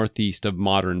to the northeast of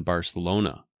modern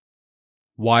Barcelona.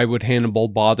 Why would Hannibal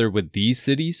bother with these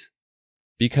cities?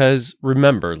 Because,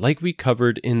 remember, like we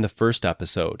covered in the first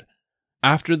episode,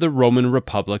 after the Roman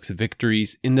Republic's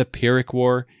victories in the Pyrrhic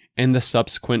War and the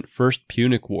subsequent First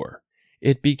Punic War,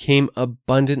 it became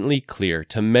abundantly clear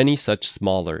to many such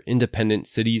smaller, independent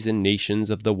cities and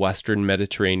nations of the Western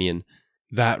Mediterranean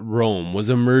that Rome was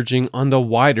emerging on the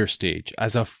wider stage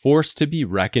as a force to be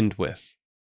reckoned with.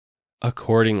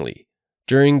 Accordingly,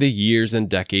 during the years and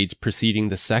decades preceding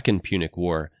the Second Punic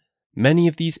War, many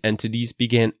of these entities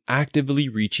began actively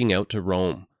reaching out to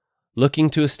Rome, looking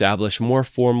to establish more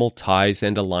formal ties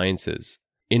and alliances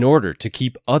in order to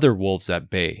keep other wolves at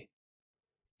bay.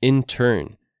 In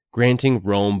turn, granting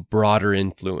Rome broader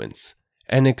influence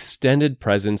and extended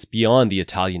presence beyond the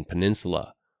Italian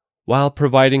peninsula, while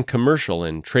providing commercial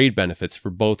and trade benefits for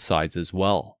both sides as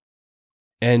well.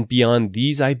 And beyond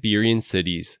these Iberian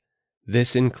cities,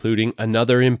 this including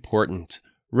another important,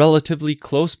 relatively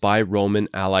close by Roman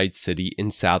allied city in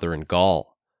southern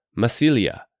Gaul,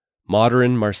 Massilia,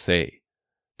 modern Marseille,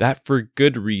 that for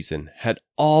good reason had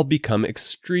all become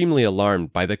extremely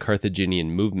alarmed by the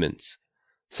Carthaginian movements,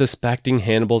 suspecting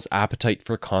Hannibal's appetite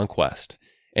for conquest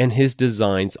and his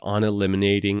designs on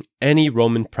eliminating any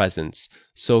Roman presence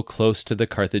so close to the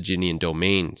Carthaginian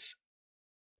domains.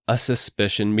 A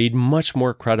suspicion made much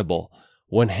more credible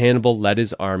when Hannibal led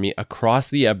his army across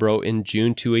the Ebro in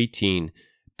June 218,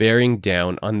 bearing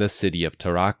down on the city of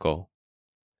Tarraco.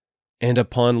 And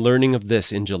upon learning of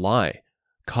this in July,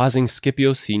 causing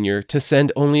Scipio Sr. to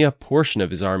send only a portion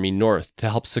of his army north to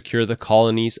help secure the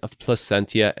colonies of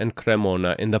Placentia and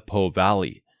Cremona in the Po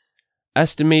Valley,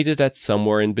 estimated at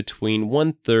somewhere in between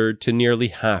 1/3 to nearly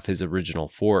half his original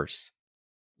force,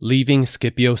 leaving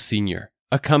Scipio Sr.,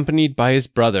 accompanied by his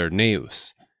brother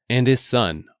Gnaeus and his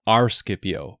son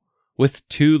Scipio, with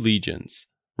 2 legions,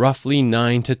 roughly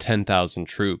 9,000 to 10,000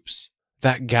 troops,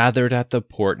 that gathered at the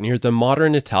port near the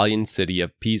modern Italian city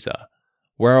of Pisa,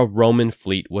 where a Roman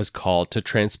fleet was called to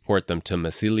transport them to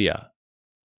Massilia.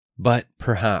 But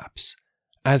perhaps,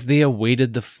 as they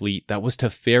awaited the fleet that was to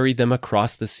ferry them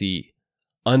across the sea,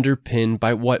 underpinned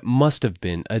by what must have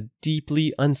been a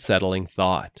deeply unsettling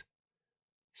thought.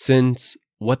 Since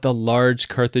what the large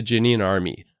Carthaginian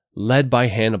army, led by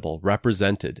Hannibal,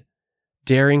 represented,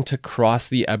 daring to cross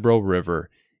the Ebro River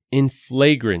in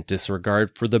flagrant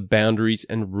disregard for the boundaries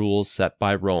and rules set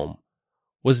by Rome,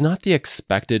 was not the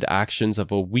expected actions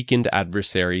of a weakened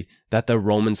adversary that the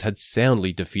Romans had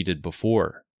soundly defeated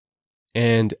before,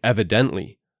 and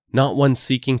evidently not one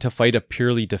seeking to fight a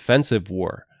purely defensive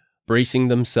war, bracing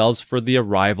themselves for the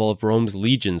arrival of Rome's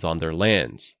legions on their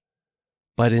lands,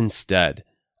 but instead,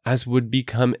 as would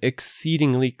become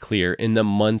exceedingly clear in the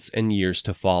months and years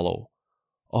to follow,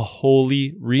 a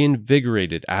wholly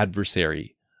reinvigorated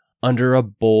adversary under a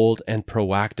bold and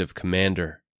proactive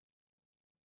commander.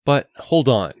 But hold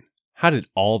on, how did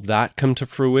all of that come to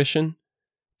fruition?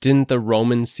 Didn't the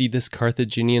Romans see this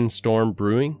Carthaginian storm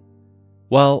brewing?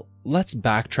 Well, let's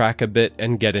backtrack a bit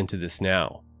and get into this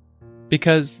now.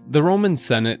 Because the Roman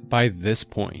Senate, by this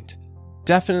point,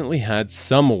 definitely had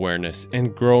some awareness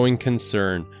and growing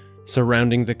concern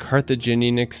surrounding the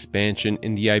Carthaginian expansion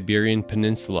in the Iberian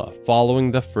Peninsula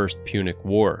following the First Punic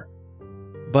War.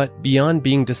 But beyond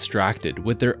being distracted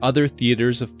with their other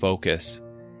theaters of focus,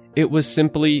 it was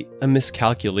simply a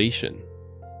miscalculation.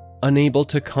 Unable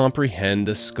to comprehend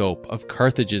the scope of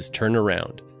Carthage's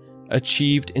turnaround,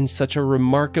 achieved in such a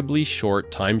remarkably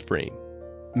short time frame,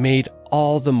 made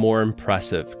all the more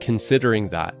impressive considering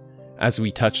that, as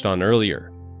we touched on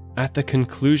earlier, at the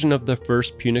conclusion of the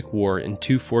First Punic War in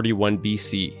 241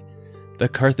 BC, the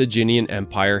Carthaginian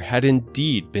Empire had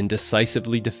indeed been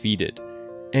decisively defeated,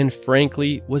 and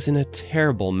frankly was in a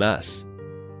terrible mess.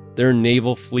 Their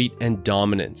naval fleet and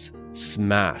dominance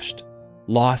smashed,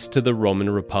 lost to the Roman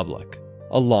Republic,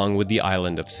 along with the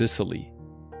island of Sicily,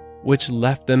 which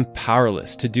left them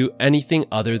powerless to do anything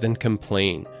other than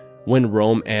complain when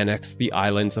Rome annexed the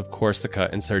islands of Corsica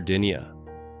and Sardinia.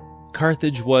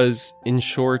 Carthage was, in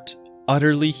short,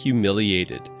 utterly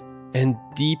humiliated and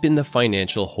deep in the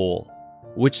financial hole,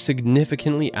 which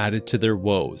significantly added to their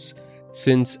woes,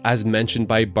 since, as mentioned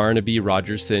by Barnaby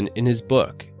Rogerson in his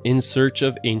book, In Search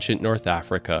of Ancient North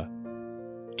Africa,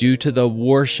 due to the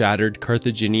war-shattered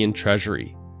Carthaginian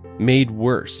treasury, made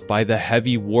worse by the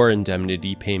heavy war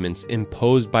indemnity payments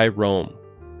imposed by Rome,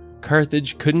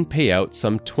 Carthage couldn't pay out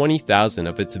some 20,000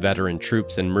 of its veteran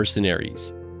troops and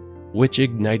mercenaries, which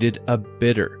ignited a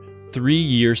bitter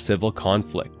 3-year civil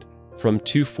conflict from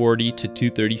 240 to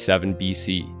 237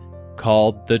 BC,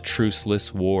 called the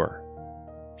Truceless War.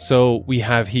 So we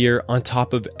have here, on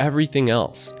top of everything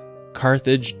else,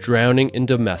 Carthage drowning in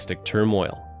domestic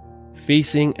turmoil,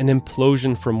 facing an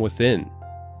implosion from within,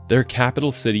 their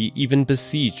capital city even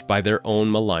besieged by their own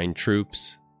malign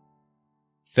troops.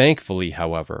 Thankfully,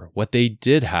 however, what they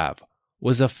did have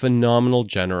was a phenomenal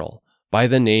general by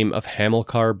the name of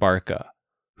Hannibal Barca,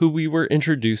 who we were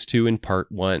introduced to in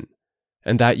Part 1,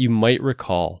 and that you might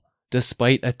recall,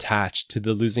 despite attached to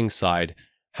the losing side,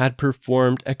 had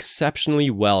performed exceptionally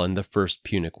well in the First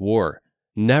Punic War,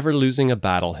 never losing a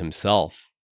battle himself,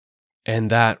 and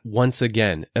that once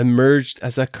again emerged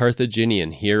as a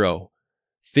Carthaginian hero,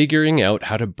 figuring out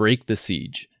how to break the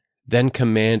siege, then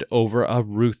command over a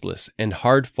ruthless and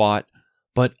hard-fought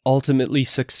but ultimately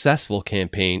successful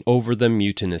campaign over the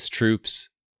mutinous troops.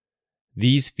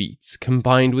 These feats,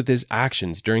 combined with his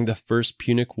actions during the First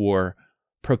Punic War,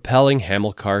 propelling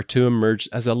Hamilcar to emerge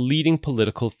as a leading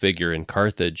political figure in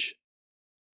Carthage.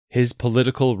 His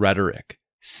political rhetoric,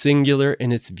 singular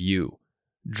in its view,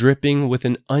 dripping with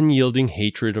an unyielding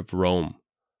hatred of Rome,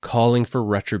 calling for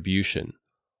retribution,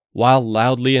 while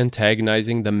loudly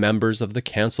antagonizing the members of the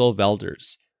Council of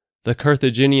Elders, the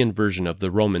Carthaginian version of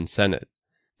the Roman Senate,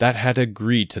 that had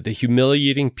agreed to the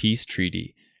humiliating peace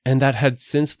treaty and that had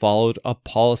since followed a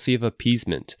policy of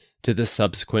appeasement to the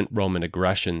subsequent Roman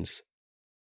aggressions.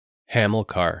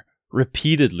 Hamilcar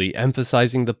repeatedly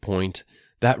emphasizing the point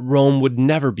that Rome would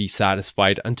never be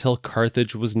satisfied until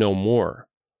Carthage was no more,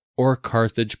 or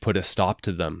Carthage put a stop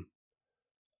to them.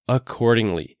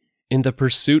 Accordingly, in the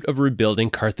pursuit of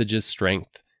rebuilding Carthage's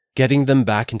strength, getting them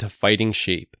back into fighting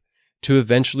shape, to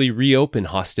eventually reopen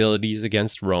hostilities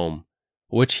against Rome,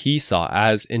 which he saw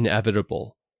as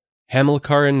inevitable,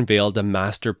 Hamilcar unveiled a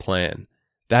master plan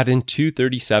that in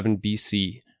 237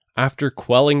 BC, after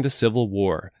quelling the civil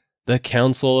war, the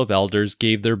Council of Elders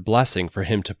gave their blessing for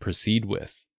him to proceed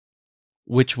with,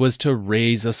 which was to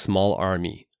raise a small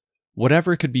army,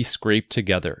 whatever could be scraped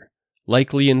together,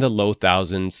 likely in the low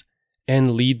thousands,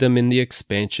 and lead them in the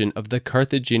expansion of the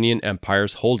Carthaginian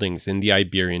Empire's holdings in the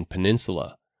Iberian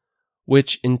Peninsula,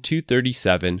 which in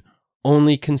 237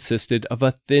 only consisted of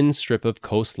a thin strip of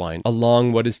coastline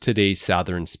along what is today's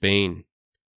southern Spain.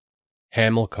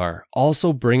 Hamilcar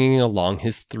also bringing along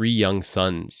his 3 young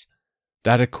sons,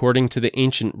 that according to the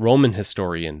ancient Roman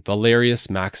historian Valerius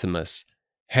Maximus,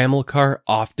 Hamilcar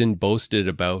often boasted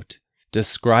about,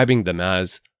 describing them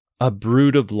as a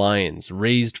brood of lions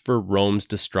raised for Rome's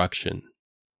destruction.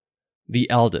 The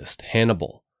eldest,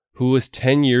 Hannibal, who was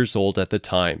 10 years old at the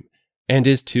time, and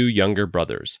his two younger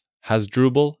brothers,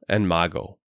 Hasdrubal and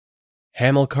Mago.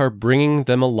 Hamilcar bringing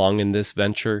them along in this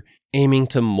venture, aiming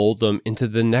to mold them into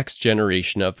the next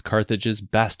generation of Carthage's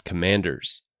best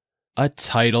commanders, a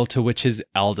title to which his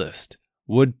eldest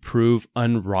would prove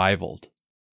unrivaled.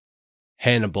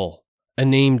 Hannibal, a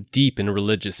name deep in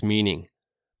religious meaning,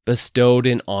 bestowed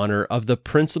in honor of the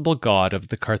principal god of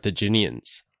the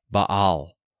Carthaginians,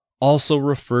 Baal, also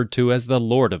referred to as the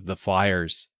Lord of the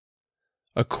Fires.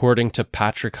 According to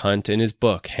Patrick Hunt in his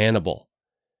book Hannibal,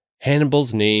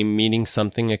 Hannibal's name meaning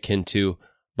something akin to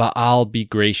Baal be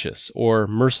gracious or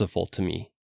merciful to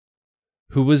me,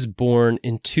 who was born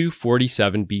in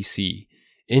 247 BC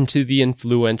into the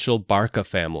influential Barca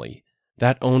family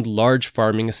that owned large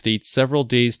farming estates several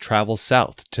days' travel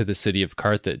south to the city of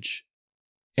Carthage.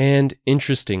 And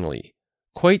interestingly,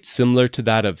 quite similar to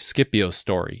that of Scipio's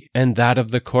story and that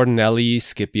of the Cornelii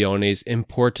Scipione's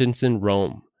importance in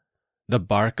Rome, the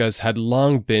Barcas had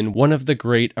long been one of the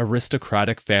great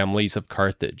aristocratic families of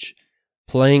Carthage,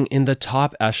 playing in the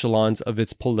top echelons of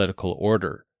its political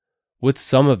order, with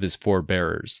some of his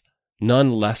forebearers,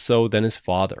 none less so than his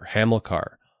father,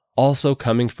 Hamilcar, also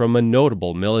coming from a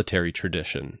notable military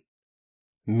tradition.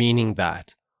 Meaning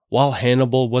that, while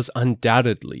Hannibal was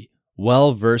undoubtedly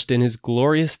well versed in his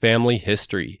glorious family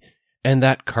history, and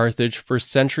that Carthage for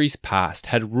centuries past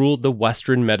had ruled the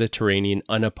western Mediterranean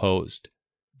unopposed,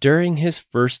 during his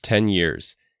first 10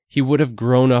 years, he would have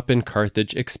grown up in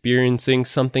Carthage experiencing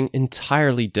something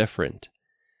entirely different,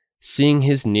 seeing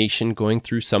his nation going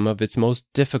through some of its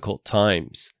most difficult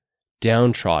times,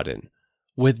 downtrodden,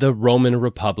 with the Roman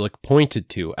Republic pointed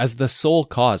to as the sole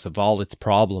cause of all its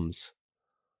problems.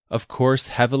 Of course,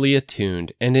 heavily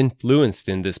attuned and influenced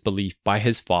in this belief by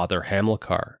his father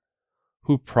Hamilcar,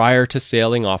 who prior to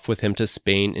sailing off with him to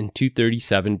Spain in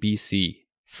 237 BC,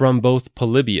 from both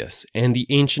Polybius and the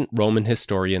ancient Roman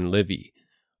historian Livy,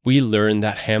 we learn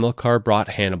that Hamilcar brought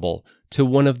Hannibal to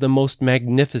one of the most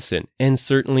magnificent and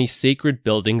certainly sacred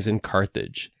buildings in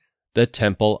Carthage, the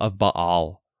Temple of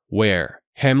Baal, where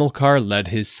Hamilcar led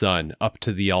his son up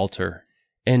to the altar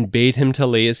and bade him to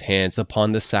lay his hands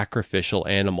upon the sacrificial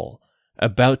animal,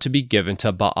 about to be given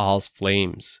to Baal's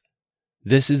flames.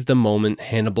 This is the moment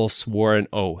Hannibal swore an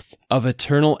oath of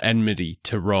eternal enmity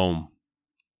to Rome.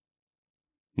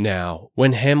 Now,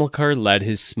 when Hamilcar led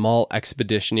his small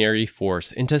expeditionary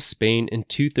force into Spain in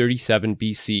 237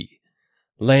 BC,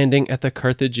 landing at the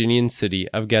Carthaginian city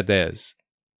of Gades,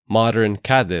 modern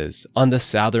Cadiz, on the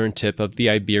southern tip of the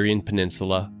Iberian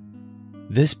Peninsula,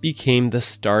 this became the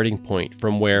starting point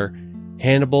from where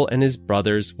Hannibal and his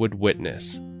brothers would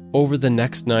witness, over the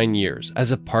next 9 years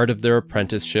as a part of their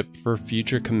apprenticeship for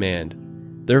future command,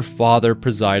 their father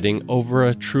presiding over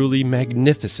a truly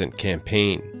magnificent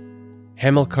campaign.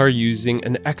 Hamilcar using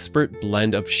an expert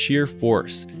blend of sheer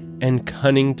force and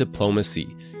cunning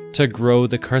diplomacy to grow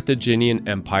the Carthaginian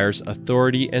Empire's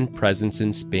authority and presence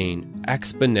in Spain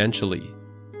exponentially.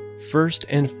 First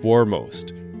and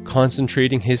foremost,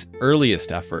 concentrating his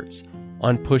earliest efforts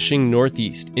on pushing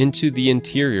northeast into the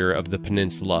interior of the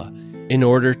peninsula in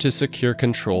order to secure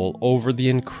control over the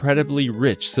incredibly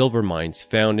rich silver mines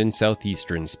found in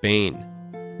southeastern Spain,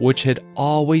 which had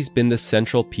always been the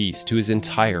central piece to his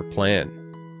entire plan,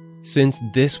 since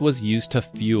this was used to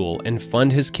fuel and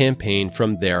fund his campaign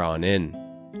from there on in,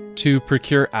 to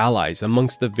procure allies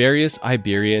amongst the various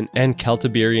Iberian and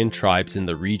Celtiberian tribes in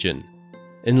the region,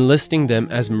 enlisting them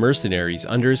as mercenaries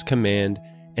under his command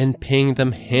and paying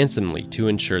them handsomely to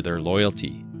ensure their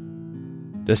loyalty.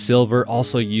 The silver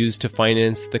also used to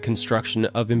finance the construction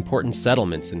of important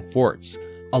settlements and forts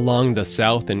along the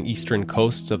south and eastern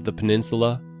coasts of the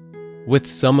peninsula, with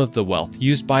some of the wealth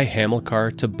used by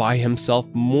Hamilcar to buy himself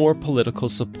more political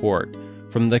support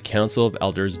from the Council of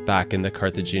Elders back in the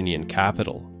Carthaginian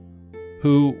capital,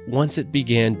 who, once it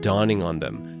began dawning on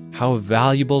them how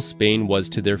valuable Spain was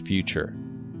to their future,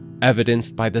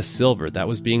 evidenced by the silver that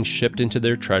was being shipped into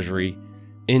their treasury,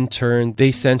 in turn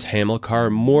they sent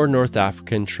Hamilcar more North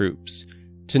African troops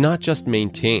to not just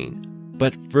maintain,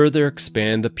 but further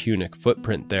expand the Punic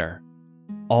footprint there.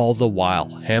 All the while,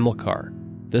 Hamilcar,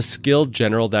 the skilled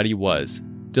general that he was,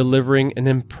 delivering an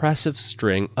impressive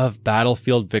string of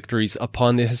battlefield victories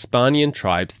upon the Hispanian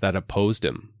tribes that opposed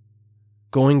him.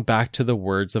 Going back to the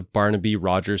words of Barnaby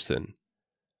Rogerson,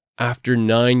 after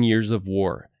 9 years of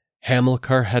war,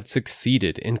 Hamilcar had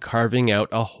succeeded in carving out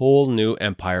a whole new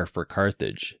empire for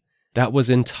Carthage that was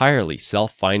entirely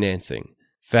self-financing,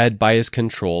 fed by his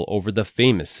control over the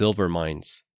famous silver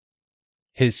mines.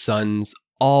 His sons,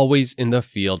 always in the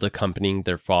field accompanying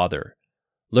their father,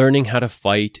 learning how to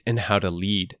fight and how to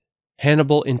lead,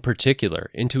 Hannibal in particular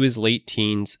into his late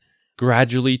teens,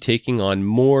 gradually taking on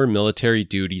more military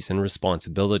duties and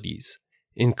responsibilities,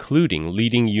 including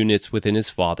leading units within his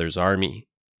father's army.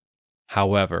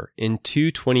 However, in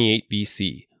 228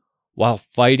 BC, while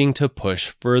fighting to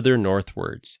push further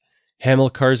northwards,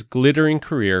 Hamilcar's glittering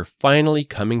career finally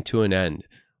coming to an end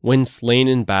when slain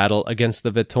in battle against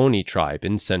the Vettoni tribe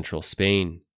in central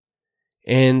Spain.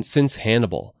 And since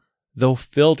Hannibal, though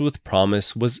filled with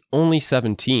promise, was only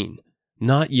 17,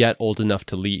 not yet old enough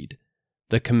to lead,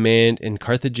 the command in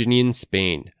Carthaginian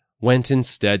Spain went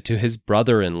instead to his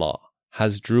brother-in-law,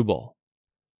 Hasdrubal,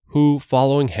 who,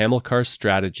 following Hamilcar's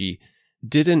strategy,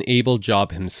 did an able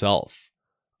job himself,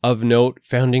 of note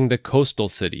founding the coastal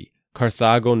city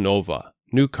Carthago Nova,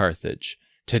 New Carthage,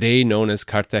 today known as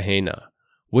Cartagena,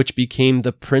 which became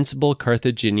the principal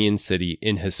Carthaginian city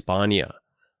in Hispania,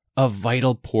 a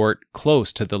vital port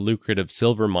close to the lucrative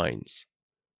silver mines,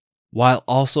 while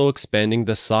also expanding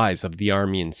the size of the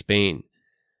army in Spain,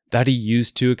 that he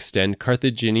used to extend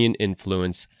Carthaginian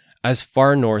influence as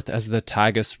far north as the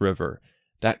Tagus River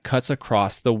that cuts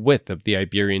across the width of the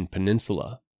Iberian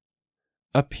Peninsula.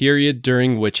 A period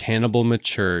during which Hannibal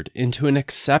matured into an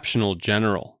exceptional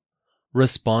general,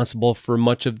 responsible for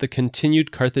much of the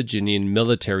continued Carthaginian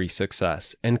military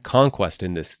success and conquest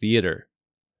in this theater.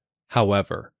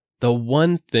 However, the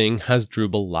one thing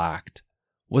Hasdrubal lacked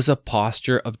was a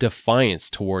posture of defiance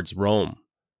towards Rome,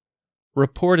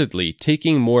 reportedly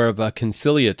taking more of a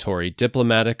conciliatory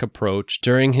diplomatic approach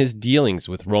during his dealings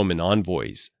with Roman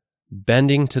envoys,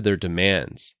 bending to their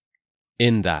demands,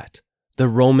 in that the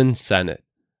Roman Senate,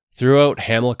 throughout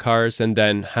Hamilcar's and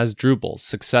then Hasdrubal's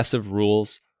successive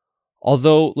rules,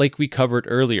 although, like we covered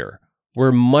earlier,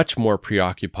 were much more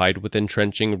preoccupied with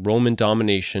entrenching Roman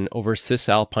domination over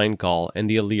Cisalpine Gaul and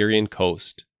the Illyrian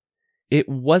coast, it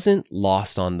wasn't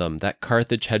lost on them that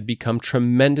Carthage had become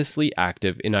tremendously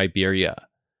active in Iberia,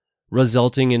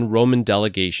 resulting in Roman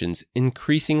delegations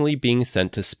increasingly being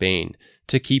sent to Spain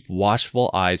to keep watchful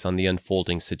eyes on the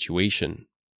unfolding situation.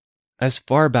 As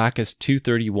far back as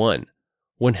 231,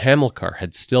 when Hamilcar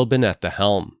had still been at the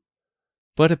helm,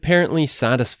 but apparently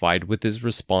satisfied with his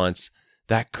response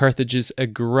that Carthage's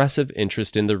aggressive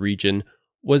interest in the region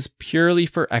was purely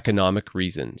for economic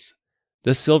reasons,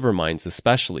 the silver mines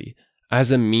especially,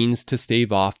 as a means to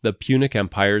stave off the Punic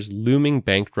Empire's looming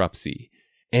bankruptcy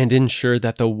and ensure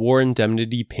that the war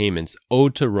indemnity payments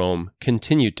owed to Rome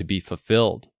continued to be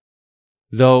fulfilled.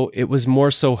 Though it was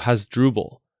more so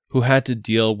Hasdrubal who had to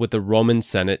deal with the Roman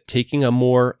Senate taking a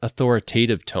more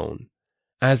authoritative tone,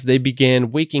 as they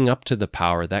began waking up to the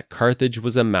power that Carthage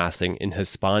was amassing in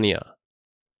Hispania,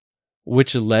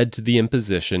 which led to the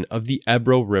imposition of the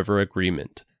Ebro River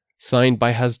Agreement, signed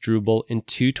by Hasdrubal in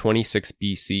 226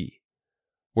 BC,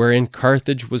 wherein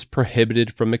Carthage was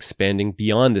prohibited from expanding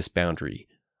beyond this boundary,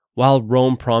 while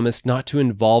Rome promised not to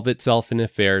involve itself in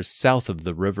affairs south of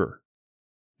the river.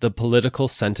 The political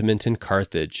sentiment in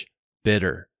Carthage,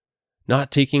 bitter,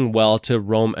 not taking well to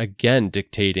Rome again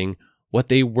dictating what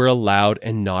they were allowed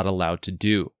and not allowed to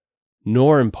do,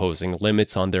 nor imposing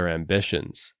limits on their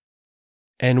ambitions.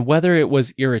 And whether it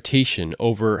was irritation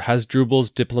over Hasdrubal's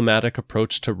diplomatic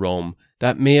approach to Rome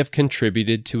that may have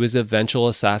contributed to his eventual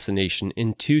assassination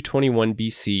in 221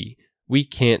 BC, we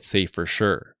can't say for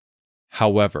sure.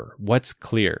 However, what's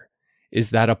clear is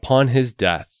that upon his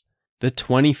death, the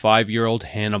 25-year-old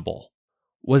Hannibal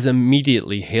was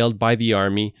immediately hailed by the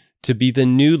army to be the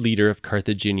new leader of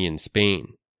Carthaginian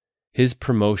Spain, his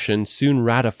promotion soon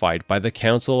ratified by the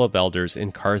Council of Elders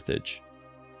in Carthage.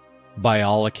 By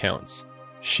all accounts,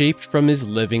 shaped from his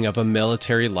living of a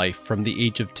military life from the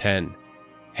age of 10,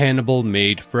 Hannibal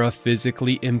made for a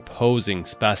physically imposing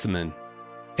specimen,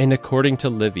 and according to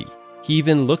Livy, he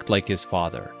even looked like his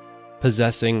father,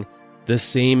 possessing the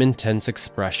same intense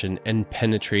expression and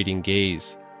penetrating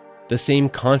gaze, the same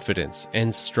confidence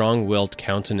and strong-willed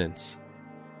countenance.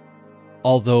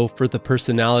 Although for the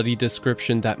personality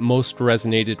description that most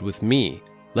resonated with me,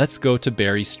 let's go to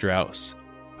Barry Strauss,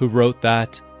 who wrote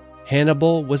that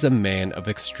Hannibal was a man of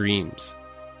extremes.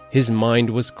 His mind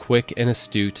was quick and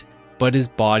astute, but his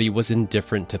body was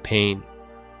indifferent to pain.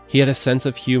 He had a sense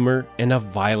of humor and a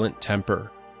violent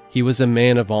temper. He was a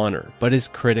man of honor, but his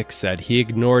critics said he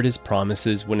ignored his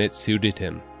promises when it suited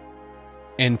him.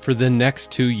 And for the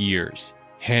next 2 years,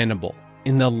 Hannibal,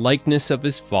 in the likeness of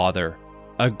his father,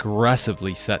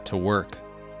 aggressively set to work,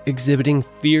 exhibiting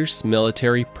fierce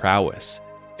military prowess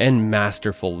and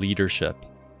masterful leadership,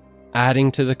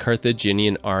 adding to the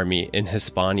Carthaginian army in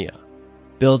Hispania,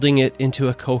 building it into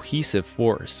a cohesive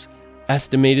force,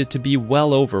 estimated to be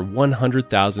well over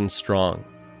 100,000 strong,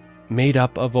 made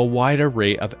up of a wide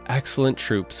array of excellent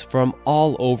troops from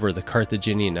all over the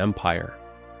Carthaginian Empire.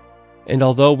 And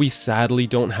although we sadly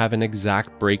don't have an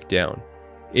exact breakdown,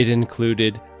 it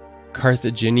included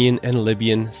Carthaginian and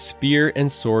Libyan spear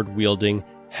and sword wielding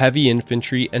heavy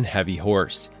infantry and heavy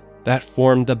horse that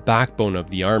formed the backbone of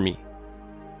the army.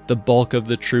 The bulk of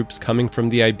the troops coming from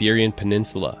the Iberian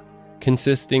Peninsula,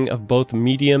 consisting of both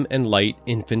medium and light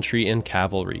infantry and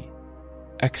cavalry.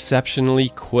 Exceptionally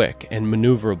quick and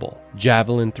maneuverable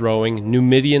javelin-throwing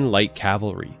Numidian light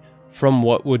cavalry from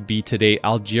what would be today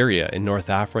Algeria in North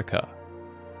Africa,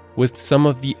 with some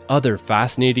of the other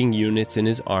fascinating units in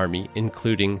his army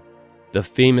including the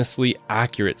famously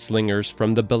accurate slingers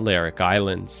from the Balearic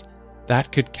Islands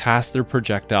that could cast their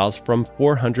projectiles from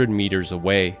 400 meters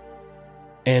away,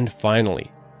 and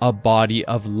finally, a body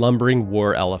of lumbering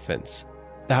war elephants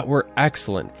that were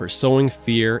excellent for sowing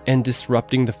fear and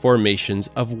disrupting the formations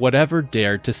of whatever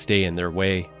dared to stay in their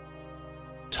way.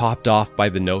 Topped off by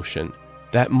the notion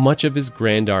that much of his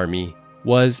grand army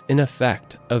was, in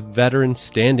effect, a veteran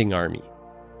standing army,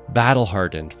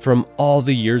 battle-hardened from all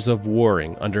the years of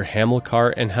warring under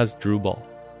Hamilcar and Hasdrubal.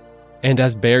 And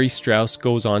as Barry Strauss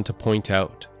goes on to point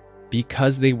out,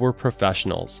 because they were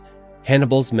professionals,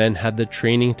 Hannibal's men had the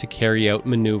training to carry out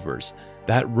maneuvers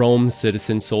that Rome's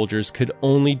citizen soldiers could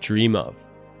only dream of,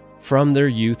 from their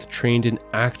youth trained in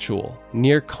actual,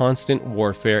 near-constant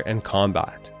warfare and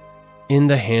combat, in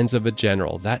the hands of a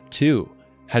general that, too,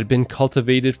 had been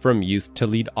cultivated from youth to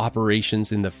lead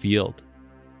operations in the field.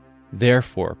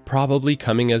 Therefore, probably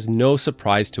coming as no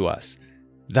surprise to us,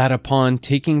 that upon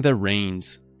taking the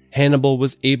reins, Hannibal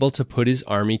was able to put his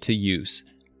army to use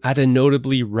at a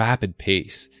notably rapid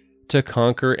pace to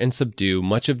conquer and subdue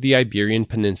much of the Iberian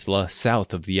Peninsula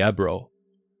south of the Ebro,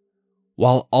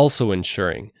 while also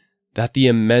ensuring that the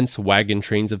immense wagon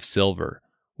trains of silver,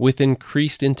 with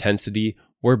increased intensity,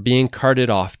 were being carted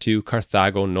off to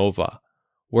Carthago Nova,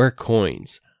 where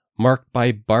coins, marked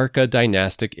by Barca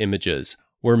dynastic images,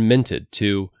 were minted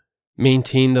to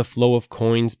maintain the flow of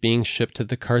coins being shipped to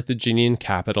the Carthaginian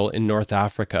capital in North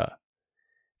Africa,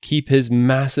 keep his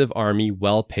massive army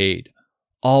well paid,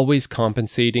 always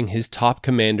compensating his top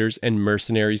commanders and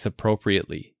mercenaries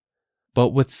appropriately, but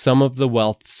with some of the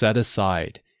wealth set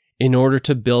aside in order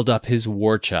to build up his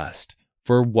war chest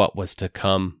for what was to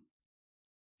come.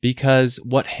 Because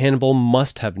what Hannibal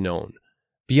must have known,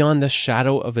 beyond the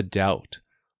shadow of a doubt,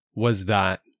 was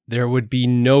that there would be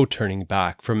no turning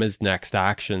back from his next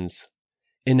actions,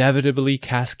 inevitably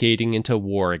cascading into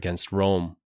war against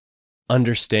Rome.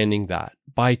 Understanding that,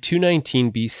 by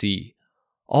 219 BC,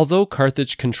 although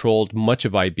Carthage controlled much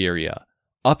of Iberia,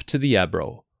 up to the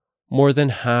Ebro, more than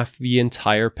half the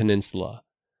entire peninsula,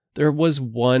 there was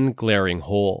one glaring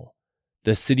hole,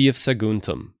 the city of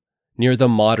Saguntum, near the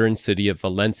modern city of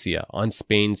Valencia on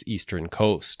Spain's eastern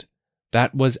coast,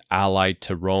 that was allied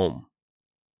to Rome.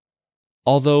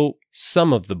 Although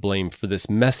some of the blame for this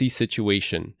messy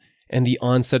situation and the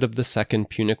onset of the Second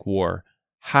Punic War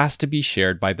has to be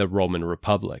shared by the Roman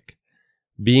Republic,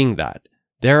 being that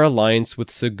their alliance with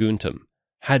Saguntum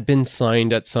had been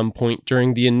signed at some point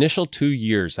during the initial 2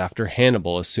 years after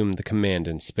Hannibal assumed the command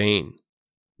in Spain,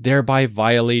 thereby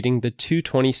violating the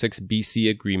 226 BC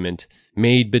agreement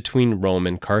made between Rome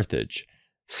and Carthage,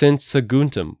 since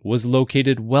Saguntum was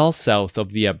located well south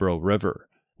of the Ebro River,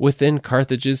 within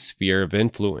Carthage's sphere of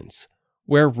influence,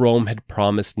 where Rome had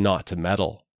promised not to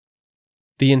meddle.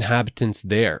 The inhabitants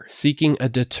there seeking a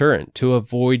deterrent to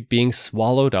avoid being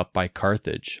swallowed up by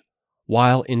Carthage,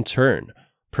 while in turn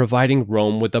providing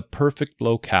Rome with a perfect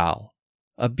locale,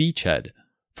 a beachhead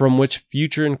from which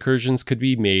future incursions could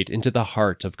be made into the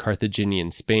heart of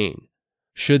Carthaginian Spain,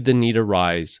 should the need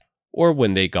arise, or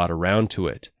when they got around to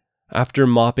it, after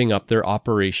mopping up their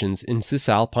operations in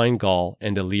Cisalpine Gaul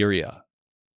and Illyria.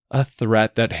 A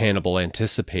threat that Hannibal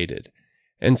anticipated,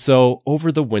 and so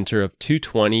over the winter of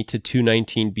 220 to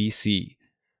 219 BC,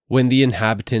 when the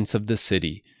inhabitants of the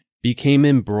city became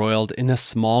embroiled in a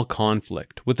small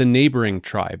conflict with a neighboring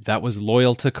tribe that was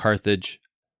loyal to Carthage,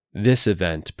 this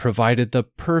event provided the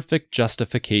perfect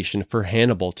justification for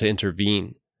Hannibal to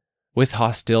intervene, with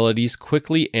hostilities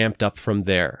quickly amped up from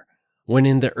there, when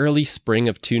in the early spring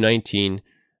of 219,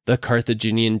 the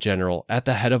Carthaginian general at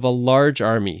the head of a large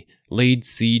army laid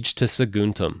siege to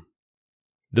Saguntum,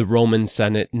 the Roman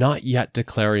Senate not yet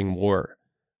declaring war,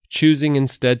 choosing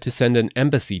instead to send an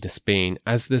embassy to Spain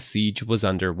as the siege was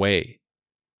underway.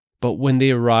 But when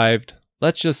they arrived,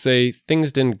 let's just say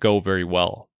things didn't go very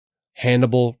well,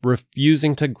 Hannibal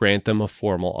refusing to grant them a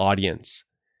formal audience,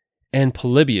 and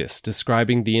Polybius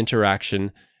describing the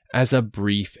interaction as a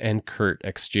brief and curt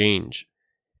exchange,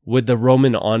 with the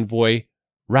Roman envoy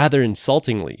rather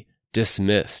insultingly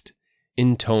dismissed,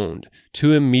 intoned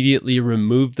to immediately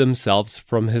remove themselves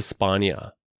from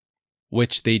Hispania,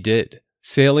 which they did,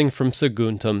 sailing from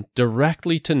Saguntum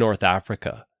directly to North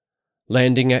Africa,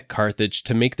 landing at Carthage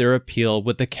to make their appeal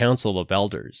with the Council of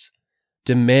Elders,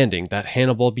 demanding that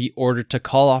Hannibal be ordered to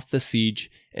call off the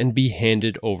siege and be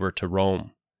handed over to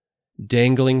Rome,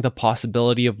 dangling the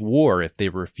possibility of war if they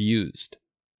refused.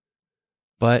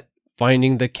 But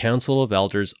finding the Council of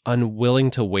Elders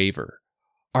unwilling to waver,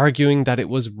 arguing that it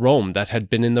was Rome that had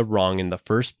been in the wrong in the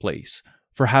first place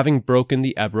for having broken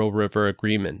the Ebro River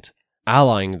Agreement,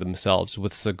 allying themselves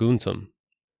with Saguntum.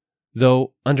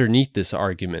 Though underneath this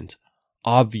argument,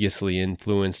 obviously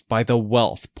influenced by the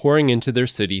wealth pouring into their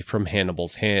city from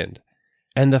Hannibal's hand,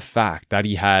 and the fact that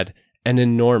he had an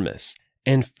enormous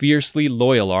and fiercely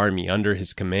loyal army under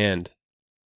his command.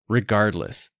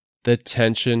 Regardless, the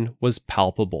tension was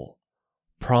palpable,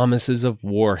 promises of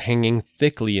war hanging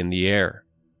thickly in the air.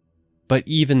 But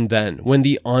even then, when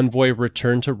the envoy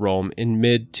returned to Rome in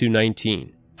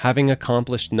mid-219, having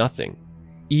accomplished nothing,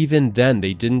 even then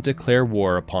they didn't declare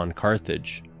war upon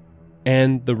Carthage.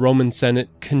 And the Roman Senate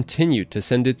continued to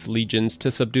send its legions to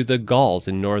subdue the Gauls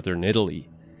in northern Italy,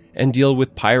 and deal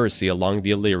with piracy along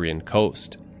the Illyrian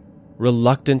coast,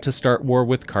 reluctant to start war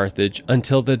with Carthage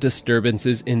until the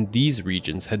disturbances in these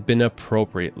regions had been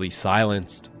appropriately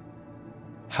silenced.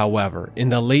 However, in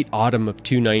the late autumn of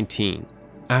 219,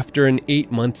 after an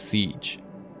 8-month siege,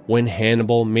 when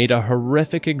Hannibal made a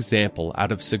horrific example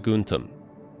out of Saguntum,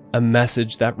 a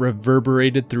message that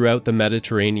reverberated throughout the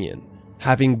Mediterranean,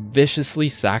 having viciously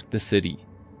sacked the city,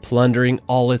 plundering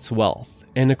all its wealth,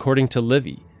 and according to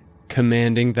Livy,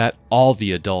 commanding that all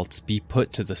the adults be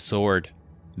put to the sword,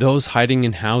 those hiding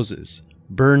in houses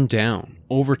burned down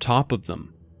over top of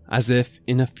them, as if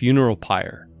in a funeral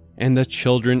pyre, and the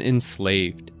children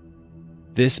enslaved.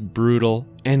 This brutal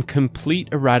and complete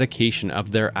eradication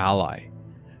of their ally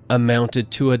amounted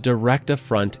to a direct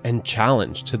affront and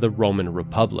challenge to the Roman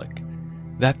Republic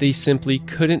that they simply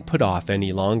couldn't put off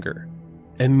any longer,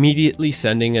 immediately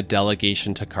sending a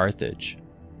delegation to Carthage,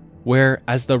 where,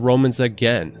 as the Romans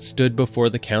again stood before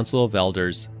the Council of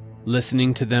Elders,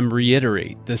 listening to them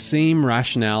reiterate the same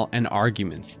rationale and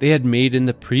arguments they had made in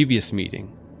the previous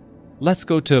meeting. Let's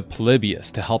go to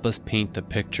Polybius to help us paint the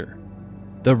picture.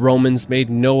 The Romans made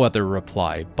no other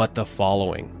reply but the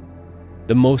following.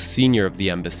 The most senior of the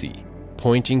embassy,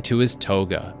 pointing to his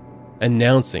toga,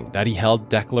 announcing that he held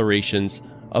declarations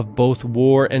of both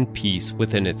war and peace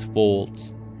within its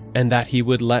folds, and that he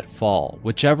would let fall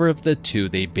whichever of the two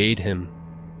they bade him.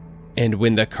 And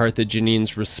when the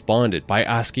Carthaginians responded by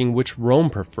asking which Rome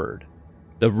preferred,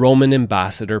 the Roman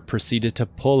ambassador proceeded to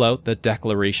pull out the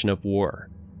declaration of war,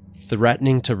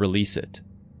 threatening to release it,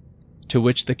 to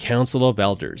which the Council of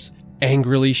Elders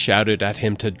angrily shouted at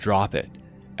him to drop it,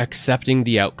 accepting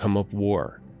the outcome of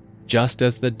war, just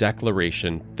as the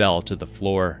declaration fell to the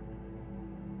floor.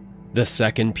 The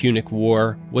Second Punic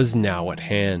War was now at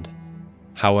hand.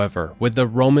 However, with the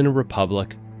Roman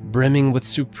Republic brimming with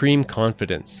supreme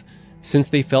confidence, since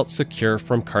they felt secure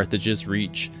from Carthage's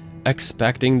reach,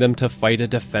 expecting them to fight a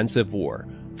defensive war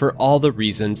for all the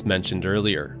reasons mentioned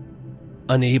earlier,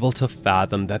 unable to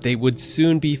fathom that they would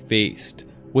soon be faced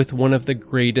with one of the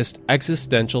greatest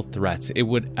existential threats it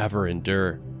would ever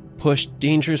endure, pushed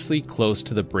dangerously close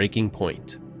to the breaking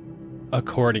point.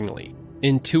 Accordingly,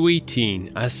 in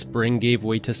 218, as spring gave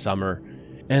way to summer,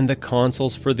 and the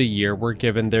consuls for the year were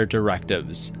given their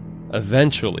directives,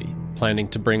 eventually planning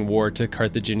to bring war to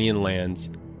Carthaginian lands,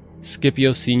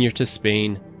 Scipio Sr. to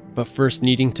Spain, but first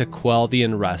needing to quell the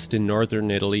unrest in northern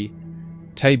Italy,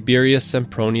 Tiberius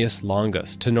Sempronius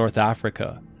Longus to North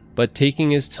Africa, but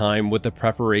taking his time with the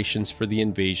preparations for the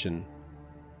invasion.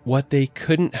 What they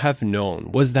couldn't have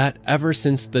known was that ever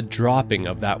since the dropping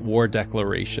of that war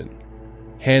declaration,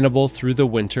 Hannibal through the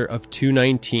winter of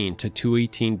 219 to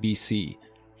 218 BC,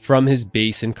 from his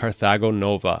base in Carthago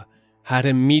Nova, had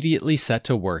immediately set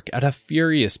to work at a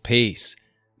furious pace,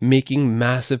 making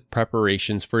massive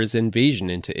preparations for his invasion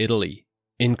into Italy,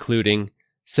 including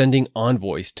sending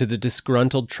envoys to the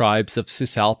disgruntled tribes of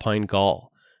Cisalpine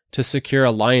Gaul to secure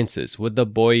alliances with the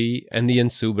Boii and the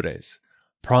Insubres,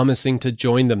 promising to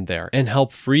join them there and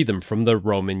help free them from the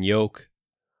Roman yoke.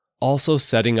 Also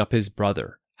setting up his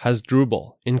brother,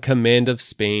 Hasdrubal, in command of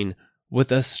Spain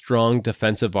with a strong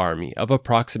defensive army of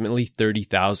approximately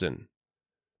 30,000.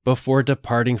 Before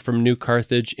departing from New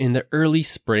Carthage in the early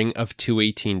spring of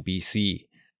 218 BC,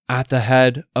 at the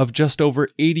head of just over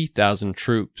 80,000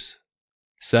 troops,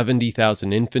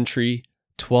 70,000 infantry,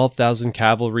 12,000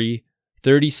 cavalry,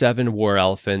 37 war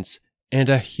elephants, and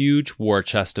a huge war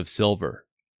chest of silver.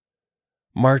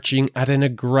 marching at an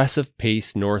aggressive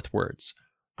pace northwards,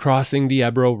 crossing the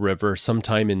Ebro River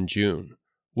sometime in June,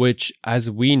 which, as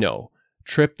we know,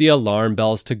 tripped the alarm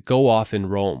bells to go off in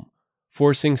Rome,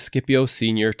 forcing Scipio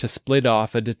Sr. to split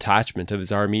off a detachment of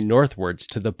his army northwards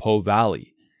to the Po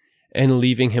Valley, and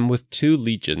leaving him with 2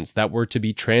 legions that were to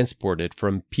be transported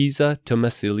from Pisa to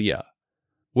Massilia,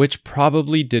 which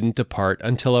probably didn't depart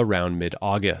until around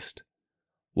mid-August.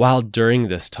 While during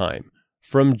this time,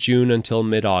 from June until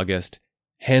mid-August,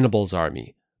 Hannibal's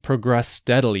army progressed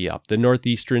steadily up the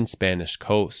northeastern Spanish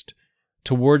coast,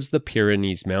 towards the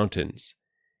Pyrenees Mountains,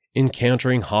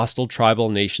 encountering hostile tribal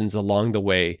nations along the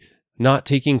way, not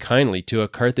taking kindly to a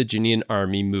Carthaginian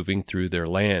army moving through their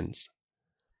lands,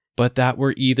 but that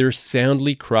were either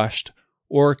soundly crushed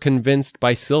or convinced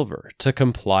by silver to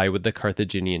comply with the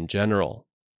Carthaginian general,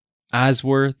 as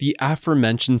were the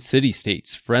aforementioned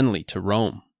city-states friendly to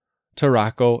Rome,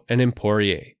 Tarraco and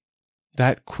Emporiae,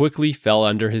 that quickly fell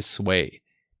under his sway,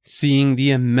 seeing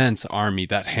the immense army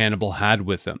that Hannibal had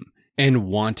with him, and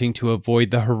wanting to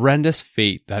avoid the horrendous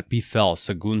fate that befell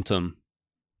Saguntum.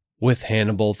 With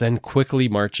Hannibal then quickly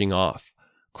marching off,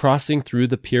 crossing through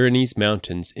the Pyrenees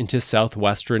Mountains into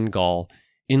southwestern Gaul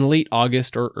in late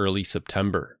August or early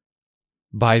September.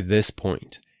 By this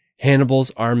point,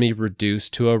 Hannibal's army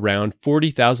reduced to around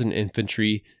 40,000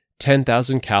 infantry,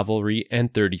 10,000 cavalry,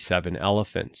 and 37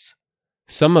 elephants.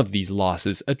 Some of these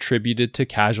losses attributed to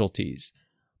casualties,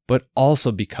 but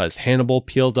also because Hannibal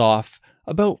peeled off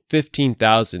about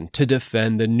 15,000 to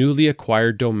defend the newly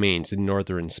acquired domains in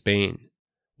northern Spain,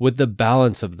 with the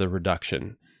balance of the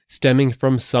reduction stemming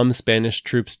from some Spanish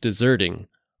troops deserting,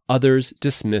 others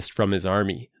dismissed from his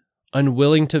army,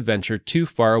 unwilling to venture too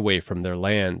far away from their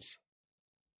lands.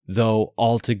 Though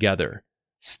altogether,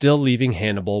 still leaving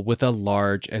Hannibal with a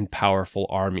large and powerful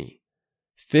army,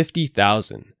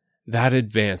 50,000 that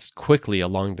advanced quickly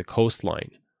along the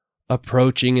coastline,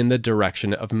 approaching in the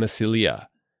direction of Massilia,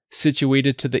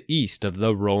 situated to the east of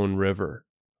the Rhone River,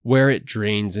 where it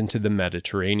drains into the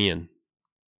Mediterranean.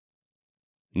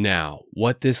 Now,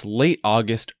 what this late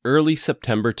August, early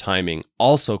September timing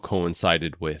also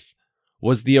coincided with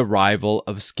was the arrival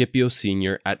of Scipio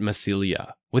Sr. at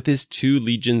Massilia with his 2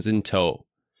 legions in tow,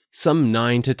 some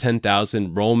 9,000 to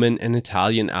 10,000 Roman and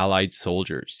Italian allied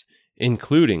soldiers,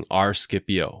 including our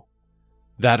Scipio,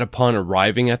 that upon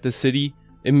arriving at the city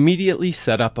immediately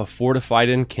set up a fortified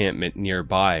encampment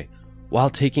nearby while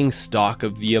taking stock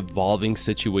of the evolving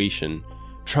situation,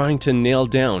 trying to nail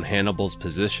down Hannibal's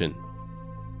position.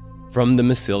 From the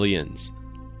Massilians,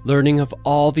 learning of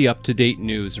all the up-to-date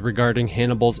news regarding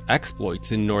Hannibal's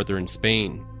exploits in northern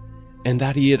Spain, and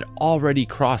that he had already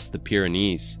crossed the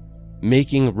Pyrenees,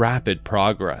 making rapid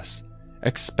progress,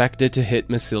 expected to hit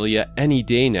Massilia any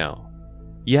day now.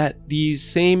 Yet these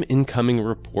same incoming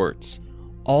reports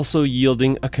also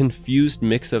yielding a confused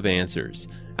mix of answers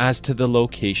as to the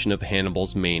location of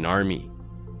Hannibal's main army.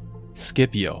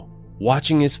 Scipio,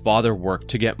 watching his father work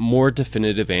to get more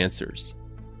definitive answers,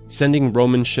 sending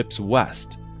Roman ships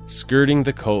west, skirting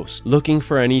the coast, looking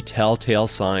for any telltale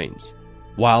signs,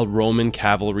 while Roman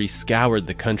cavalry scoured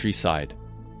the countryside,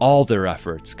 all their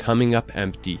efforts coming up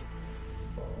empty.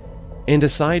 And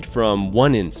aside from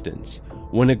one instance,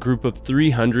 when a group of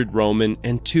 300 Roman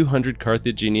and 200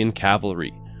 Carthaginian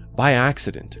cavalry, by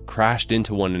accident, crashed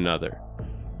into one another,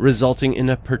 resulting in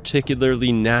a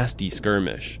particularly nasty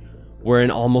skirmish,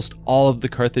 wherein almost all of the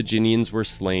Carthaginians were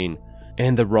slain,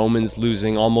 and the Romans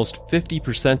losing almost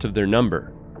 50% of their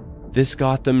number. This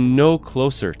got them no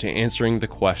closer to answering the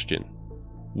question,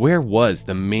 where was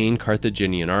the main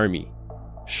Carthaginian army?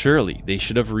 Surely they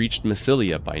should have reached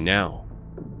Massilia by now.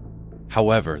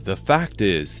 However, the fact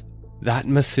is that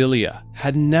Massilia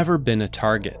had never been a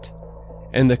target,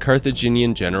 and the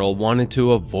Carthaginian general wanted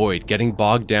to avoid getting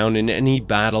bogged down in any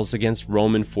battles against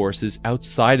Roman forces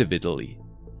outside of Italy,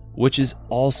 which is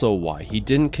also why he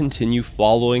didn't continue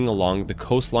following along the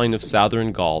coastline of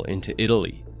southern Gaul into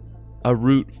Italy, a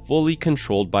route fully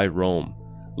controlled by Rome,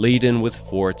 laden with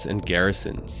forts and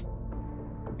garrisons.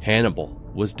 Hannibal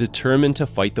was determined to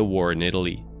fight the war in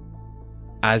Italy.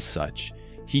 As such,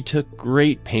 he took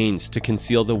great pains to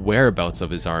conceal the whereabouts of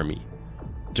his army,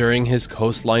 during his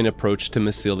coastline approach to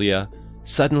Massilia,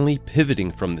 suddenly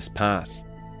pivoting from this path,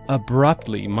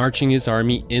 abruptly marching his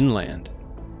army inland,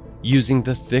 using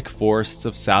the thick forests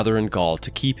of southern Gaul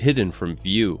to keep hidden from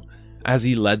view as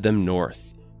he led them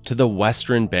north to the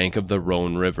western bank of the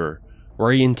Rhone River,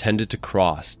 where he intended to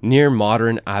cross near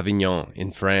modern Avignon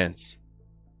in France.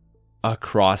 A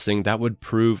crossing that would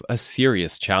prove a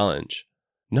serious challenge,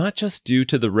 not just due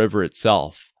to the river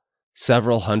itself,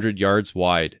 several hundred yards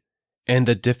wide, and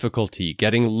the difficulty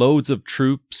getting loads of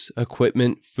troops,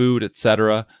 equipment, food,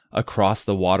 etc. across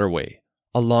the waterway,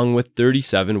 along with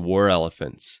 37 war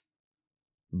elephants.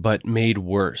 But made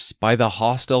worse by the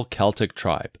hostile Celtic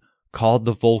tribe called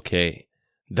the Volcae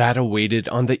that awaited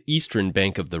on the eastern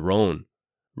bank of the Rhone,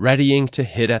 readying to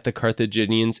hit at the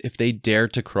Carthaginians if they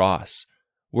dared to cross,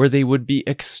 where they would be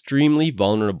extremely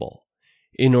vulnerable,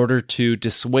 in order to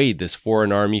dissuade this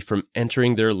foreign army from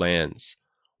entering their lands,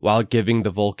 while giving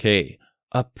the Volcae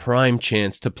a prime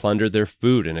chance to plunder their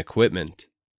food and equipment.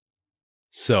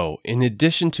 So, in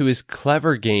addition to his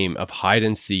clever game of hide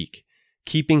and seek,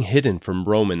 keeping hidden from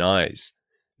Roman eyes,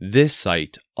 this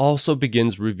site also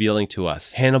begins revealing to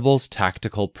us Hannibal's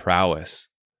tactical prowess.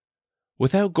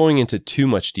 Without going into too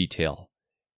much detail,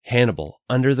 Hannibal,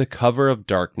 under the cover of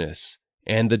darkness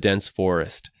and the dense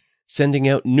forest, sending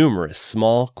out numerous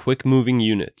small, quick-moving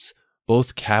units,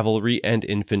 both cavalry and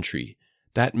infantry,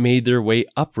 that made their way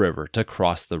upriver to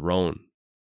cross the Rhone.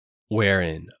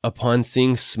 Wherein, upon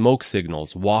seeing smoke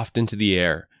signals waft into the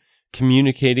air,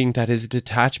 communicating that his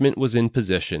detachment was in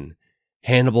position,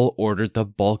 Hannibal ordered the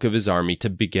bulk of his army to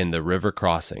begin the river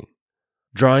crossing,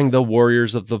 drawing the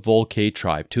warriors of the Volcae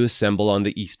tribe to assemble on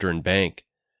the eastern bank,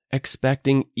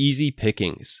 expecting easy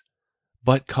pickings,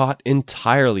 but caught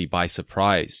entirely by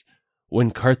surprise when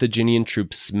Carthaginian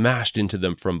troops smashed into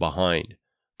them from behind,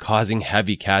 causing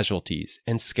heavy casualties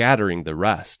and scattering the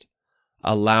rest,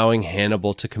 allowing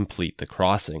Hannibal to complete the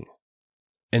crossing.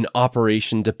 An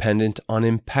operation dependent on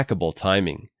impeccable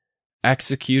timing,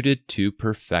 executed to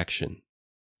perfection.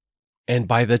 And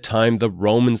by the time the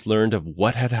Romans learned of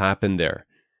what had happened there,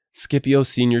 Scipio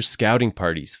Senior's scouting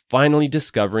parties finally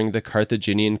discovering the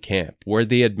Carthaginian camp where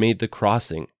they had made the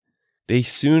crossing, they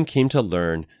soon came to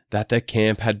learn that the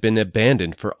camp had been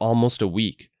abandoned for almost a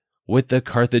week, with the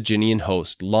Carthaginian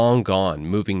host long gone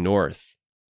moving north.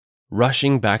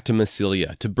 Rushing back to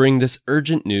Massilia to bring this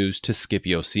urgent news to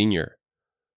Scipio Senior,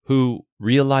 who,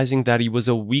 realizing that he was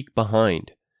a week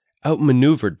behind,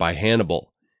 outmaneuvered by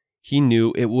Hannibal, he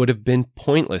knew it would have been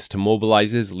pointless to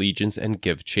mobilize his legions and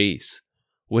give chase,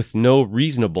 with no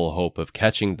reasonable hope of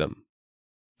catching them.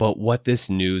 But what this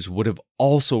news would have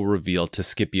also revealed to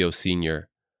Scipio Senior,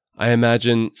 I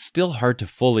imagine still hard to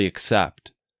fully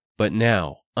accept, but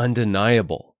now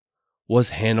undeniable,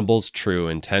 was Hannibal's true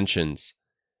intentions,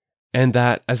 and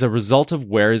that as a result of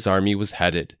where his army was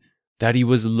headed, that he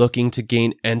was looking to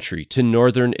gain entry to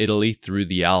northern Italy through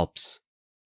the Alps.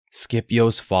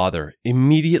 Scipio's father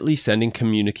immediately sending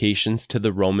communications to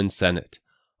the Roman Senate,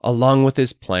 along with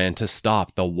his plan to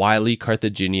stop the wily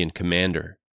Carthaginian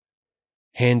commander,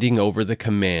 handing over the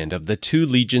command of the 2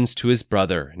 legions to his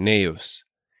brother Gnaeus,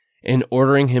 and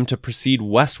ordering him to proceed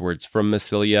westwards from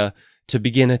Massilia to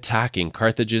begin attacking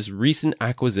Carthage's recent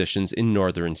acquisitions in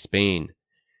northern Spain,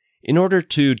 in order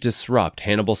to disrupt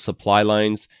Hannibal's supply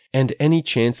lines and any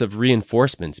chance of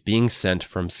reinforcements being sent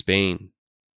from Spain.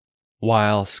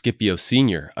 While Scipio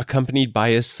Senior, accompanied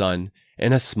by his son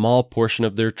and a small portion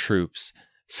of their troops,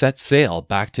 set sail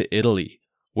back to Italy,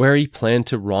 where he planned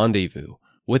to rendezvous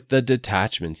with the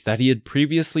detachments that he had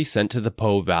previously sent to the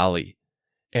Po Valley,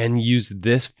 and use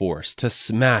this force to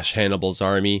smash Hannibal's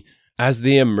army as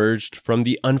they emerged from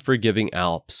the unforgiving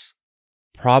Alps,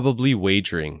 probably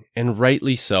wagering, and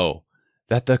rightly so,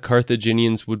 that the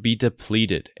Carthaginians would be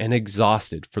depleted and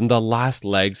exhausted from the last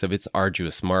legs of its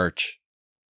arduous march.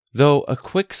 Though a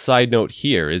quick side note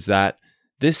here is that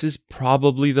this is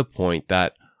probably the point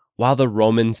that, while the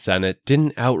Roman Senate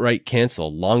didn't outright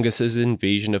cancel Longus's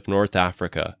invasion of North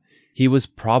Africa, he was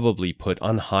probably put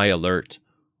on high alert,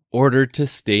 ordered to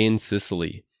stay in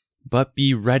Sicily, but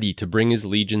be ready to bring his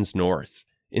legions north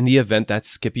in the event that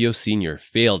Scipio Senior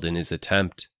failed in his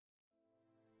attempt.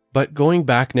 But going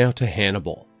back now to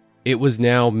Hannibal, it was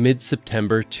now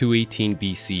mid-September 218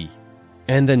 BC,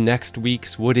 and the next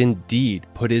weeks would indeed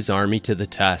put his army to the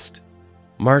test,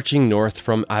 marching north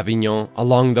from Avignon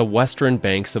along the western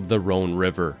banks of the Rhone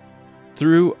River,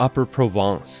 through Upper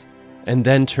Provence, and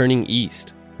then turning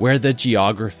east, where the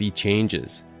geography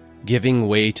changes, giving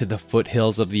way to the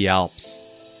foothills of the Alps,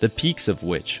 the peaks of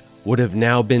which would have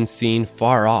now been seen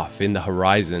far off in the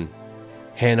horizon.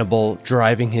 Hannibal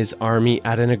driving his army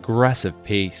at an aggressive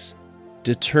pace,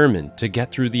 determined to get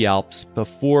through the Alps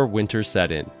before winter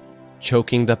set in,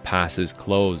 choking the passes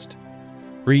closed.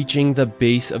 Reaching the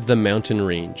base of the mountain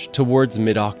range towards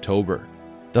mid-October,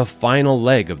 the final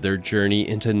leg of their journey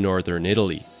into northern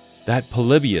Italy, that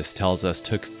Polybius tells us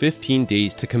took 15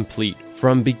 days to complete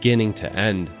from beginning to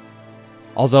end.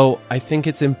 Although I think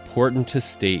it's important to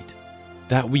state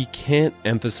that we can't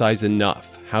emphasize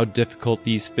enough how difficult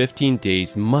these 15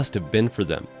 days must have been for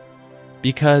them,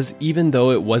 because even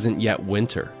though it wasn't yet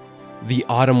winter, The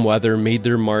autumn weather made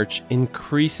their march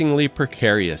increasingly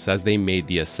precarious as they made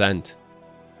the ascent.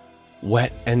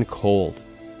 Wet and cold,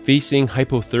 facing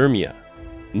hypothermia,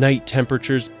 night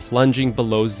temperatures plunging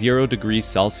below 0 degrees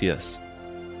Celsius.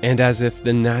 And as if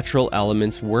the natural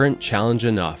elements weren't challenge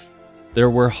enough, there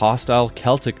were hostile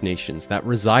Celtic nations that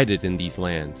resided in these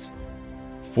lands,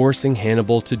 forcing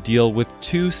Hannibal to deal with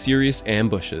 2 serious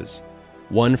ambushes,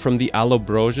 one from the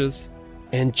Allobroges,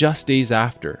 and just days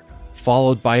after,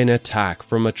 followed by an attack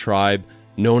from a tribe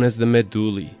known as the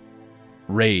Meduli.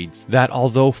 Raids that,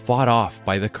 although fought off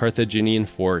by the Carthaginian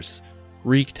force,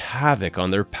 wreaked havoc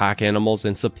on their pack animals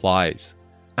and supplies,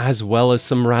 as well as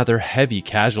some rather heavy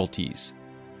casualties,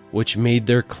 which made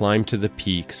their climb to the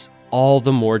peaks all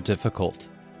the more difficult.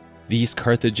 These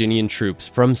Carthaginian troops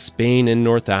from Spain and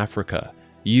North Africa,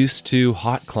 used to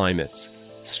hot climates,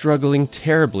 struggling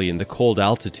terribly in the cold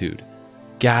altitude,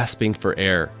 gasping for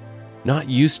air, not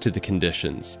used to the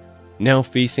conditions, now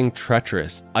facing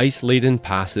treacherous, ice-laden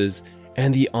passes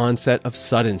and the onset of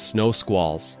sudden snow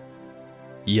squalls.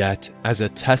 Yet, as a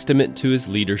testament to his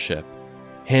leadership,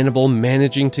 Hannibal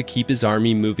managing to keep his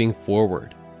army moving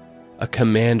forward, a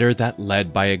commander that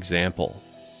led by example,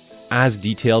 as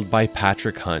detailed by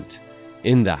Patrick Hunt,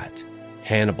 in that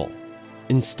Hannibal,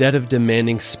 instead of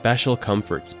demanding special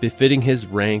comforts befitting his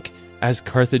rank as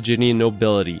Carthaginian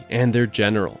nobility and their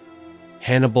general,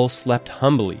 Hannibal slept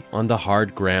humbly on the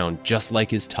hard ground just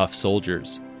like his tough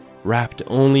soldiers, wrapped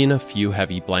only in a few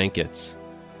heavy blankets.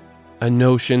 A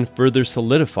notion further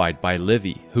solidified by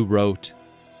Livy, who wrote,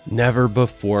 "Never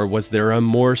before was there a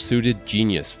more suited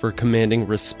genius for commanding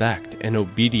respect and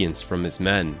obedience from his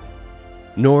men,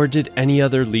 nor did any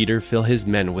other leader fill his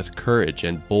men with courage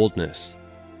and boldness.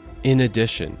 In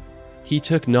addition, he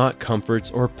took not comforts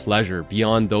or pleasure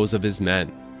beyond those of his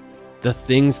men. The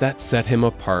things that set him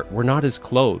apart were not his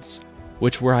clothes,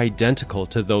 which were identical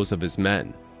to those of his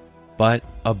men, but,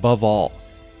 above all,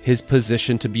 his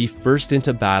position to be first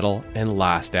into battle and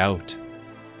last out."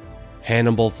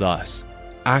 Hannibal thus,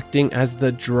 acting as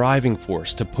the driving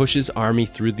force to push his army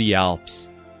through the Alps,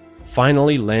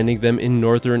 finally landing them in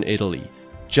northern Italy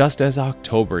just as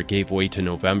October gave way to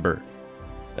November,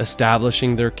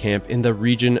 establishing their camp in the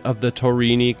region of the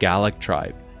Taurini Gallic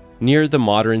tribe, near the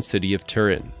modern city of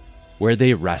Turin, where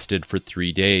they rested for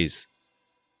 3 days.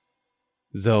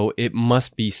 Though it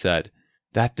must be said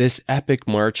that this epic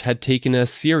march had taken a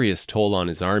serious toll on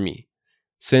his army,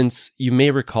 since you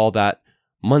may recall that,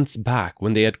 months back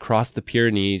when they had crossed the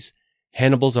Pyrenees,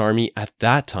 Hannibal's army at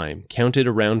that time counted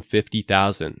around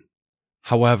 50,000.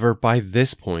 However, by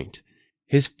this point,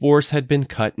 his force had been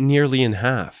cut nearly in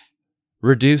half,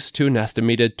 reduced to an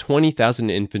estimated 20,000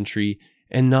 infantry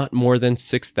and not more than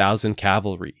 6,000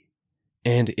 cavalry,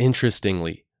 and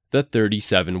interestingly, the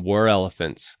 37 war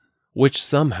elephants, which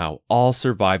somehow all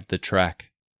survived the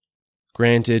trek.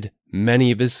 Granted,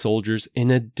 many of his soldiers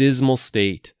in a dismal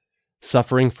state,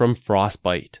 suffering from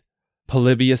frostbite,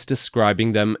 Polybius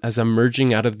describing them as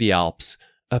emerging out of the Alps,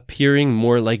 appearing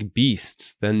more like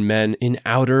beasts than men in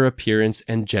outer appearance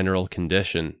and general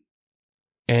condition.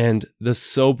 And the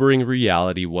sobering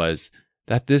reality was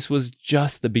that this was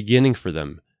just the beginning for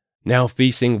them, now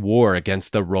facing war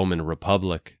against the Roman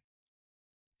Republic.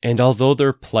 And although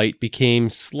their plight became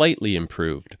slightly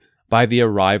improved by the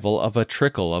arrival of a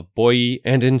trickle of Boii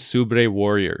and Insubre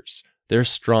warriors, their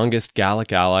strongest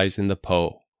Gallic allies in the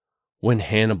Po, when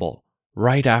Hannibal,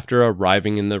 right after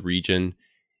arriving in the region,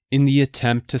 in the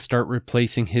attempt to start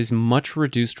replacing his much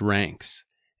reduced ranks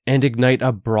and ignite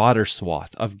a broader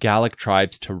swath of Gallic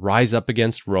tribes to rise up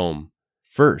against Rome,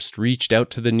 first reached out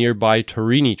to the nearby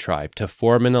Taurini tribe to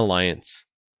form an alliance.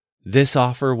 This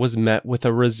offer was met with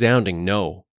a resounding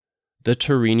no, the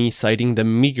Taurini citing the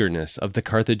meagerness of the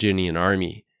Carthaginian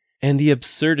army and the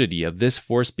absurdity of this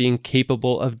force being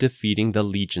capable of defeating the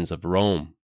legions of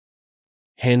Rome.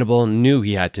 Hannibal knew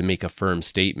he had to make a firm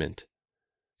statement,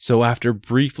 so after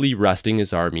briefly resting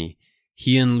his army,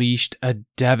 he unleashed a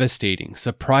devastating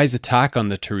surprise attack on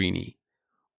the Taurini,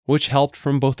 which helped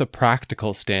from both a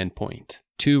practical standpoint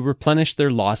to replenish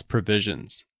their lost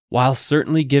provisions, while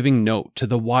certainly giving note to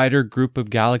the wider group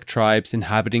of Gallic tribes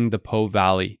inhabiting the Po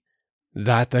Valley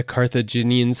that the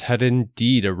Carthaginians had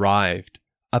indeed arrived,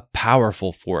 a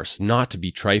powerful force not to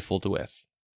be trifled with.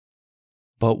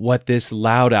 But what this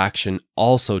loud action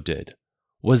also did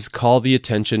was call the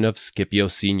attention of Scipio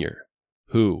Sr.,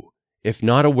 who, if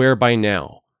not aware by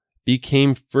now,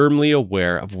 became firmly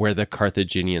aware of where the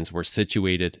Carthaginians were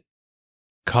situated,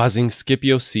 causing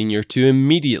Scipio Sr. to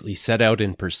immediately set out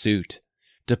in pursuit,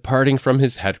 departing from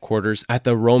his headquarters at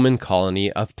the Roman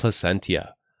colony of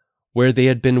Placentia, where they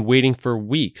had been waiting for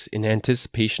weeks in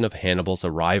anticipation of Hannibal's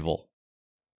arrival.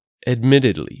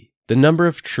 Admittedly, the number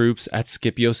of troops at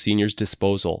Scipio Senior's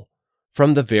disposal,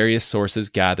 from the various sources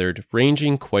gathered,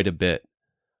 ranging quite a bit.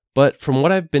 But from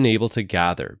what I've been able to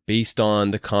gather, based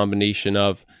on the combination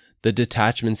of the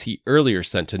detachments he earlier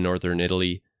sent to northern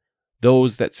Italy,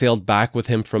 those that sailed back with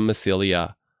him from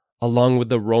Massilia, along with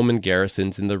the Roman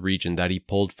garrisons in the region that he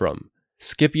pulled from,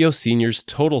 Scipio Senior's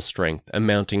total strength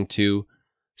amounting to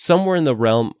somewhere in the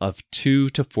realm of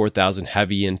 2,000 to 4,000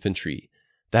 heavy infantry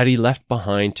that he left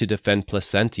behind to defend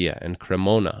Placentia and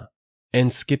Cremona,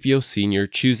 and Scipio Senior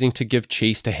choosing to give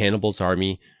chase to Hannibal's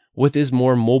army with his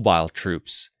more mobile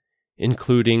troops,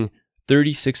 including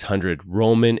 3,600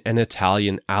 Roman and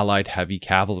Italian allied heavy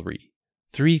cavalry,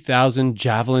 3,000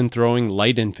 javelin-throwing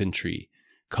light infantry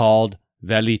called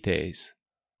velites,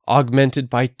 augmented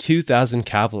by 2,000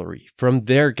 cavalry from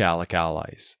their Gallic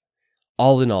allies.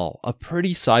 All in all, a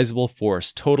pretty sizable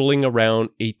force totaling around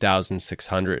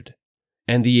 8,600.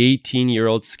 And the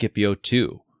 18-year-old Scipio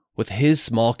too, with his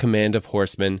small command of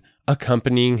horsemen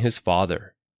accompanying his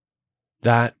father.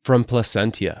 That, from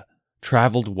Placentia,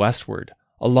 traveled westward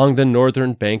along the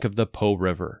northern bank of the Po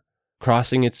River,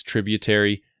 crossing its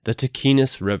tributary, the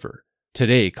Ticinus River,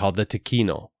 today called the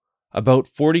Ticino, about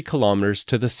 40 kilometers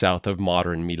to the south of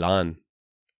modern Milan.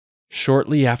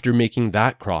 Shortly after making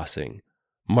that crossing,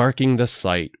 marking the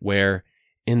site where,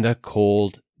 in the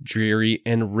cold, dreary,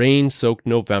 and rain-soaked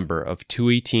November of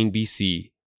 218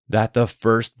 BC, that the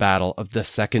first battle of the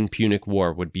Second Punic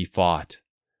War would be fought,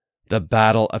 the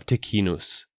Battle of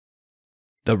Ticinus.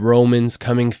 The Romans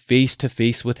coming face to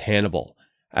face with Hannibal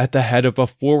at the head of a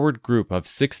forward group of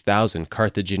 6,000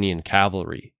 Carthaginian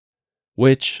cavalry,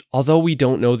 which, although we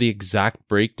don't know the exact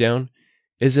breakdown,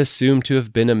 is assumed to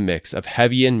have been a mix of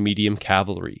heavy and medium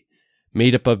cavalry,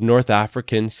 made up of North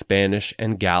African, Spanish,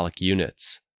 and Gallic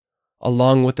units,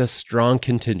 along with a strong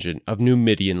contingent of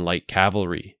Numidian light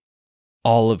cavalry,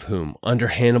 all of whom, under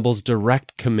Hannibal's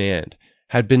direct command,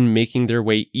 had been making their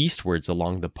way eastwards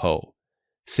along the Po,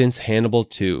 since Hannibal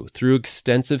too, through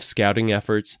extensive scouting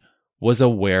efforts, was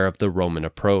aware of the Roman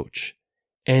approach,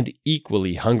 and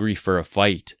equally hungry for a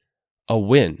fight, a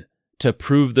win, to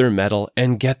prove their mettle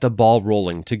and get the ball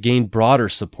rolling to gain broader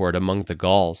support among the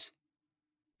Gauls.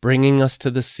 Bringing us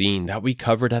to the scene that we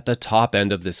covered at the top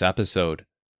end of this episode.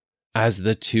 As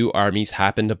the two armies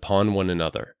happened upon one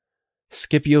another,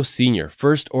 Scipio Senior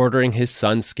first ordering his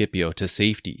son Scipio to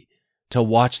safety, to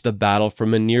watch the battle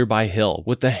from a nearby hill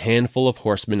with a handful of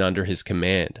horsemen under his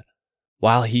command,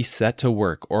 while he set to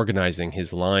work organizing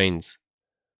his lines,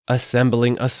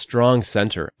 assembling a strong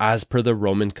center as per the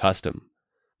Roman custom,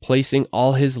 placing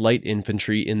all his light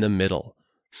infantry in the middle,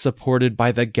 supported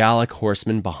by the Gallic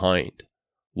horsemen behind,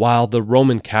 while the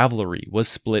Roman cavalry was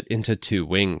split into two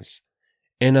wings,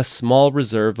 and a small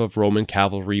reserve of Roman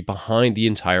cavalry behind the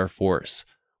entire force,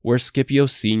 where Scipio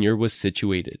Senior was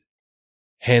situated.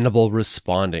 Hannibal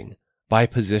responding by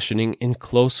positioning in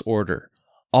close order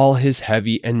all his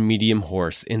heavy and medium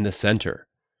horse in the center,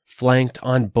 flanked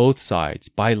on both sides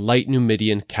by light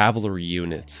Numidian cavalry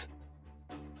units,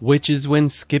 which is when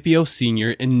Scipio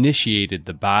Senior initiated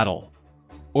the battle,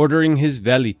 ordering his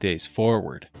velites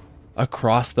forward,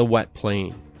 across the wet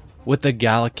plain, with the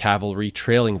Gallic cavalry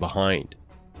trailing behind,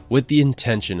 with the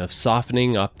intention of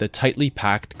softening up the tightly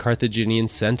packed Carthaginian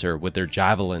center with their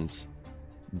javelins,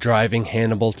 driving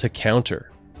Hannibal to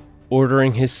counter,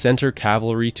 ordering his center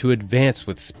cavalry to advance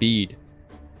with speed,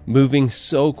 moving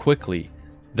so quickly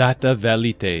that the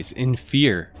velites, in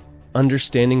fear,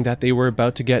 understanding that they were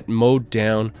about to get mowed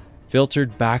down,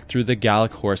 filtered back through the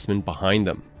Gallic horsemen behind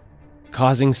them,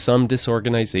 causing some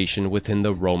disorganization within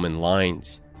the Roman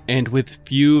lines, and with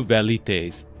few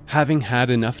velites having had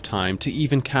enough time to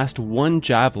even cast one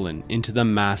javelin into the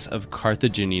mass of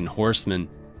Carthaginian horsemen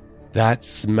that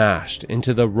smashed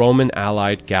into the Roman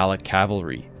allied Gallic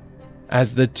cavalry,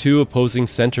 as the two opposing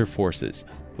center forces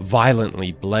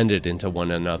violently blended into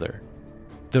one another,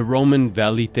 the Roman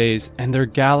velites and their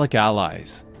Gallic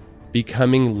allies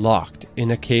becoming locked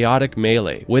in a chaotic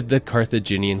melee with the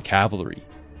Carthaginian cavalry,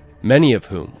 many of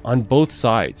whom, on both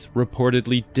sides,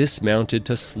 reportedly dismounted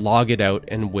to slog it out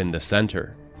and win the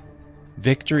center.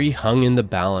 Victory hung in the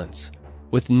balance,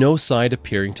 with no side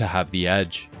appearing to have the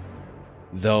edge,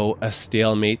 though a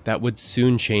stalemate that would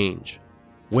soon change,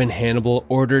 when Hannibal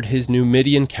ordered his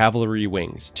Numidian cavalry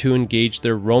wings to engage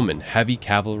their Roman heavy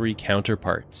cavalry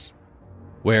counterparts,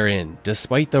 wherein,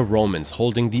 despite the Romans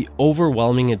holding the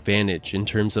overwhelming advantage in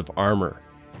terms of armor,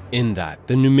 in that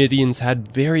the Numidians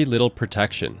had very little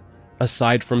protection,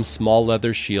 aside from small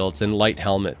leather shields and light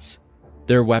helmets,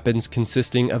 their weapons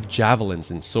consisting of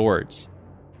javelins and swords.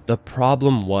 The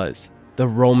problem was, the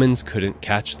Romans couldn't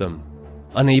catch them,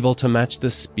 unable to match the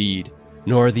speed,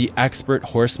 nor the expert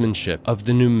horsemanship of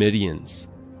the Numidians,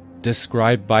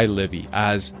 described by Livy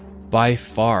as by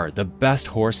far the best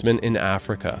horseman in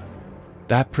Africa,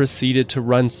 that proceeded to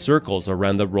run circles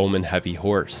around the Roman heavy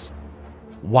horse,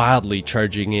 wildly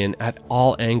charging in at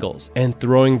all angles and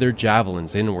throwing their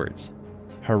javelins inwards,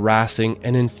 harassing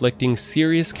and inflicting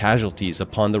serious casualties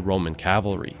upon the Roman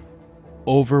cavalry,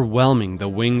 overwhelming the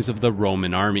wings of the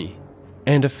Roman army,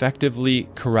 and effectively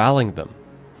corralling them,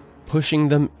 pushing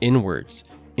them inwards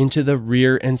into the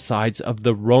rear and sides of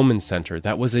the Roman center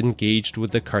that was engaged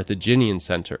with the Carthaginian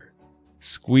center,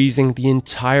 squeezing the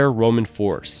entire Roman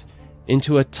force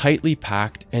into a tightly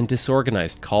packed and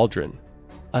disorganized cauldron,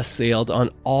 assailed on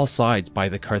all sides by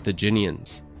the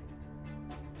Carthaginians.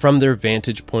 From their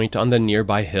vantage point on the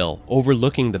nearby hill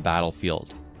overlooking the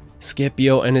battlefield,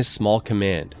 Scipio and his small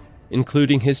command,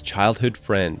 including his childhood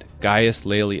friend Gaius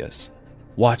Laelius,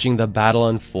 watching the battle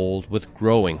unfold with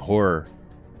growing horror,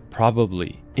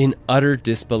 probably in utter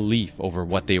disbelief over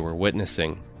what they were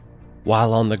witnessing.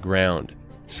 While on the ground,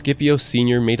 Scipio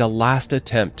Sr. made a last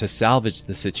attempt to salvage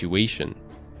the situation,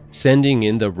 sending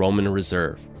in the Roman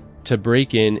reserve to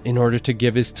break in order to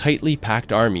give his tightly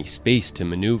packed army space to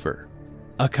maneuver.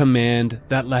 A command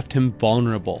that left him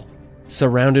vulnerable,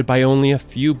 surrounded by only a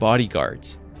few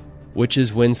bodyguards, which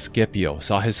is when Scipio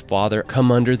saw his father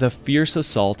come under the fierce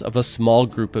assault of a small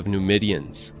group of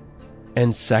Numidians,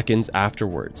 and seconds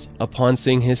afterwards, upon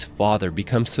seeing his father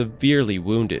become severely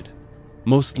wounded,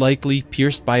 most likely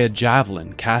pierced by a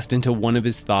javelin cast into one of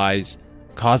his thighs,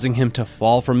 causing him to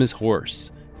fall from his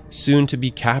horse, soon to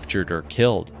be captured or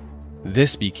killed.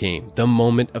 This became the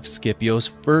moment of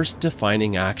Scipio's first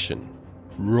defining action,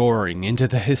 roaring into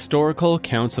the historical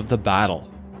accounts of the battle,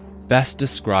 best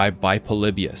described by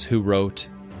Polybius, who wrote,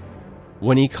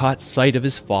 "When he caught sight of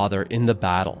his father in the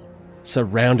battle,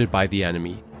 surrounded by the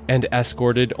enemy, and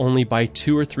escorted only by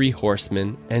 2 or 3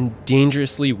 horsemen and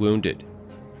dangerously wounded,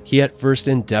 he at first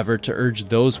endeavored to urge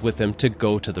those with him to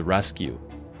go to the rescue.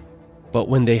 But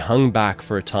when they hung back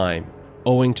for a time,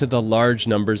 owing to the large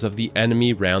numbers of the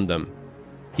enemy round them,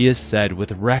 he is said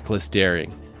with reckless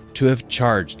daring to have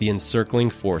charged the encircling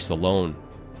force alone.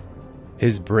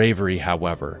 His bravery,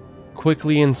 however,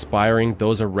 quickly inspiring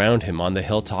those around him on the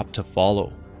hilltop to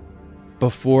follow,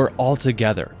 before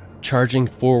altogether charging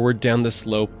forward down the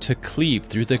slope to cleave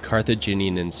through the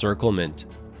Carthaginian encirclement,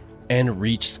 and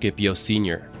reach Scipio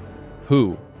Sr.,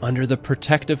 who, under the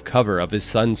protective cover of his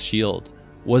son's shield,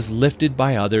 was lifted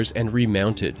by others and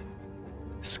remounted,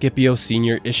 Scipio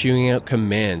Sr. issuing out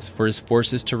commands for his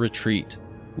forces to retreat,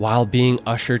 while being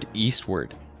ushered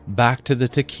eastward back to the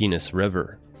Ticinus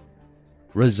River,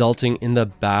 resulting in the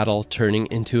battle turning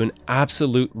into an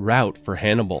absolute rout for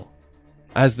Hannibal,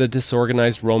 as the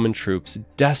disorganized Roman troops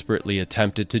desperately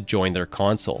attempted to join their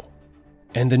consul,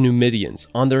 and the Numidians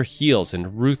on their heels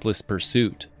in ruthless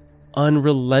pursuit,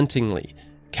 unrelentingly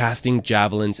casting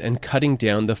javelins and cutting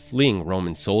down the fleeing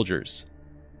Roman soldiers,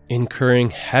 incurring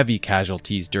heavy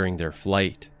casualties during their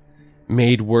flight,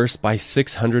 made worse by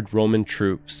 600 Roman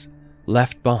troops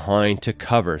left behind to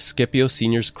cover Scipio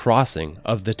Sr.'s crossing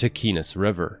of the Ticinus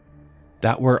River,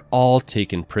 that were all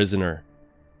taken prisoner,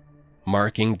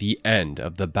 marking the end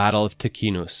of the Battle of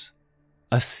Ticinus,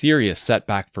 a serious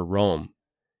setback for Rome,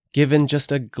 given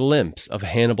just a glimpse of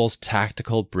Hannibal's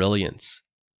tactical brilliance.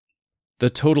 The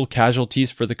total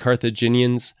casualties for the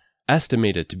Carthaginians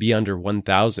estimated to be under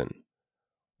 1,000,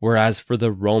 whereas for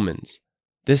the Romans,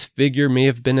 this figure may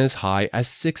have been as high as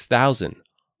 6,000,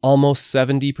 almost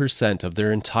 70% of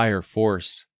their entire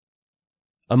force.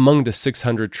 Among the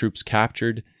 600 troops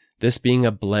captured, this being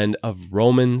a blend of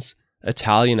Romans,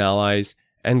 Italian allies,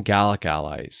 and Gallic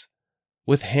allies,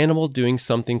 with Hannibal doing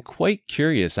something quite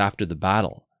curious after the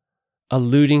battle,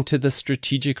 alluding to the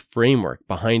strategic framework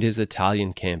behind his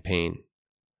Italian campaign.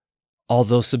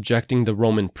 Although subjecting the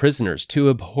Roman prisoners to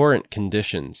abhorrent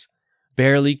conditions,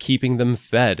 barely keeping them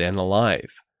fed and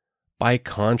alive, by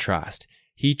contrast,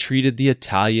 he treated the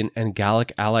Italian and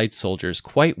Gallic allied soldiers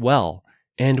quite well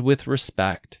and with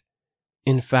respect,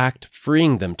 in fact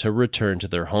freeing them to return to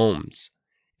their homes,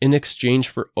 in exchange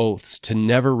for oaths to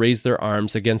never raise their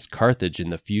arms against Carthage in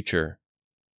the future.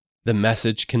 The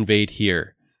message conveyed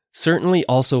here, certainly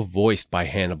also voiced by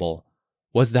Hannibal,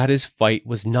 was that his fight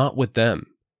was not with them,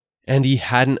 and he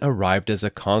hadn't arrived as a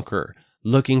conqueror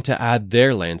looking to add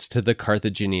their lands to the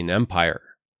Carthaginian Empire,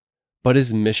 but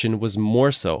his mission was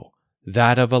more so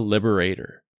that of a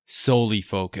liberator, solely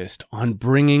focused on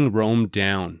bringing Rome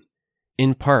down,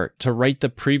 in part to right the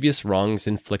previous wrongs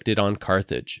inflicted on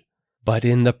Carthage, but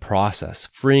in the process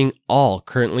freeing all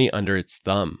currently under its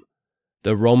thumb,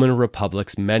 the Roman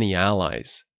Republic's many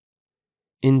allies.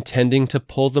 intending to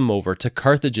pull them over to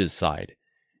Carthage's side,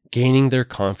 gaining their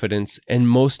confidence and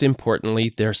most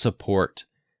importantly their support,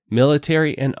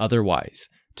 military and otherwise,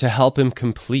 to help him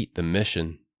complete the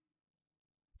mission.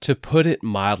 To put it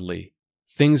mildly,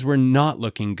 things were not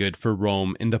looking good for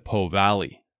Rome in the Po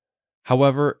Valley.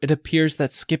 However, it appears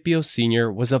that Scipio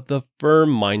Sr. was of the firm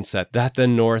mindset that the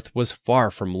north was far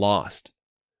from lost.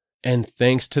 And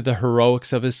thanks to the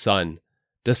heroics of his son,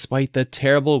 despite the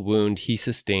terrible wound he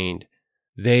sustained,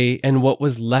 they and what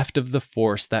was left of the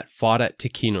force that fought at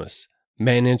Ticinus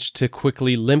managed to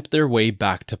quickly limp their way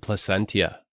back to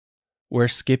Placentia, where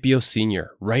Scipio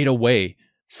Sr. right away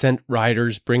sent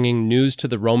riders bringing news to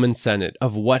the Roman Senate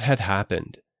of what had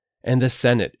happened, and the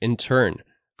Senate, in turn,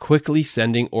 quickly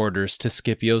sending orders to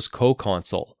Scipio's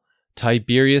co-consul,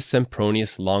 Tiberius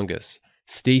Sempronius Longus,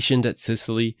 stationed at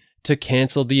Sicily, to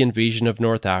cancel the invasion of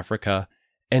North Africa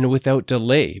and without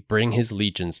delay bring his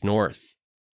legions north.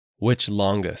 Which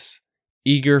Longus,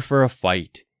 eager for a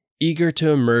fight, eager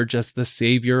to emerge as the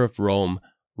savior of Rome,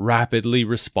 rapidly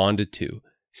responded to,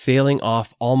 sailing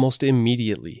off almost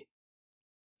immediately.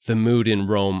 The mood in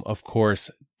Rome, of course,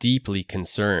 deeply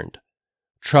concerned,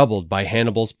 troubled by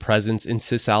Hannibal's presence in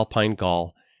Cisalpine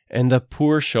Gaul and the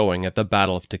poor showing at the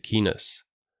Battle of Ticinus,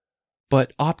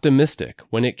 but optimistic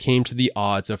when it came to the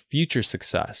odds of future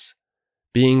success,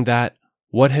 being that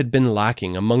what had been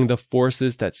lacking among the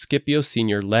forces that Scipio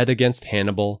Sr. led against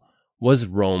Hannibal was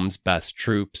Rome's best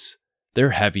troops,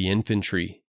 their heavy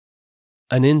infantry.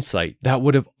 An insight that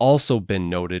would have also been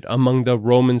noted among the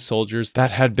Roman soldiers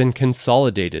that had been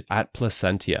consolidated at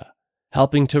Placentia,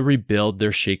 helping to rebuild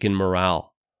their shaken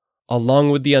morale,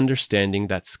 along with the understanding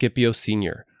that Scipio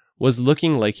Sr. was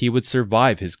looking like he would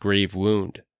survive his grave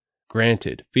wound,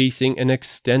 granted facing an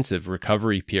extensive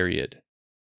recovery period.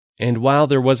 And while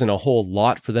there wasn't a whole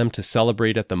lot for them to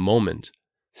celebrate at the moment,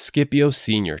 Scipio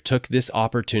Sr. took this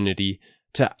opportunity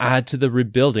to add to the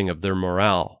rebuilding of their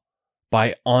morale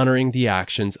by honoring the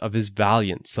actions of his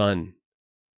valiant son.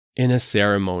 In a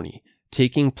ceremony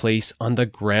taking place on the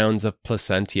grounds of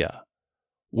Placentia,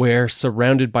 where,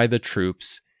 surrounded by the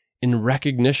troops, in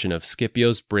recognition of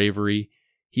Scipio's bravery,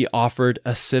 he offered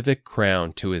a civic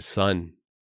crown to his son.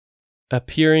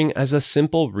 Appearing as a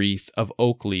simple wreath of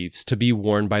oak leaves to be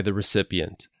worn by the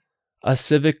recipient, a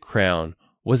civic crown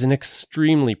was an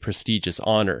extremely prestigious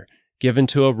honor given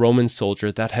to a Roman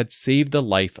soldier that had saved the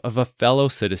life of a fellow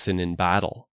citizen in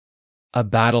battle, a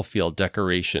battlefield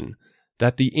decoration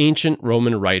that the ancient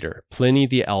Roman writer Pliny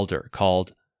the Elder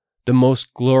called the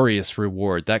most glorious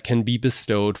reward that can be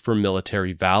bestowed for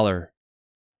military valor,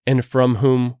 and from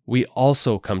whom we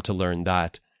also come to learn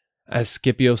that, as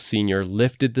Scipio Sr.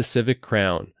 lifted the civic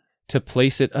crown to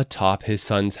place it atop his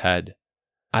son's head,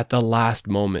 at the last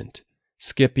moment,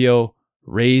 Scipio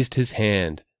raised his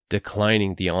hand,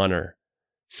 declining the honor,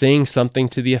 saying something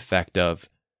to the effect of,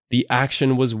 the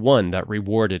action was one that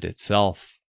rewarded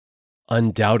itself,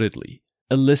 undoubtedly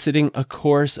eliciting a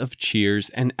chorus of cheers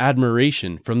and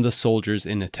admiration from the soldiers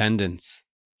in attendance.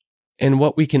 And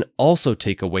what we can also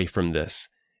take away from this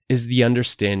is the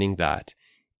understanding that,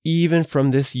 even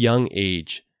from this young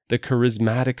age, the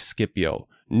charismatic Scipio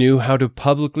knew how to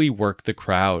publicly work the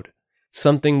crowd,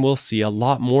 something we'll see a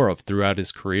lot more of throughout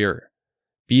his career,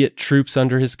 be it troops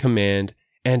under his command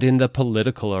and in the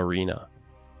political arena.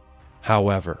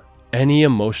 However, any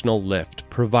emotional lift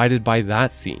provided by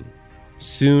that scene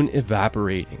soon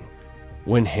evaporating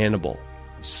when Hannibal,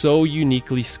 so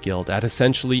uniquely skilled at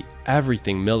essentially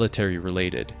everything military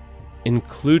related,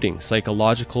 including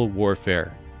psychological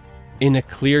warfare, in a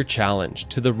clear challenge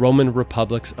to the Roman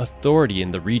Republic's authority in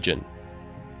the region,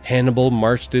 Hannibal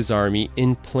marched his army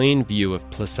in plain view of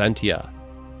Placentia,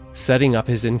 setting up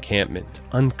his encampment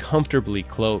uncomfortably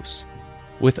close,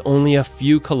 with only a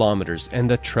few kilometers and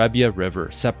the Trebia River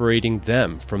separating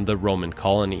them from the Roman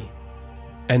colony.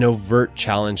 An overt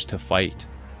challenge to fight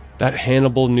that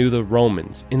Hannibal knew the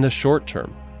Romans, in the short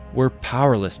term, were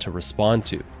powerless to respond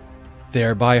to,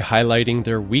 thereby highlighting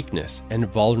their weakness and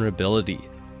vulnerability,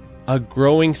 a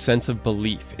growing sense of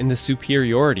belief in the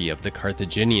superiority of the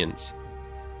Carthaginians,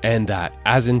 and that,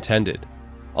 as intended,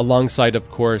 alongside, of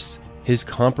course, his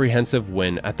comprehensive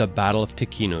win at the Battle of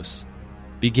Ticinus,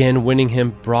 began winning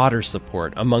him broader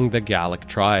support among the Gallic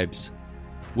tribes,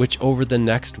 which over the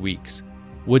next weeks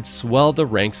would swell the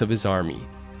ranks of his army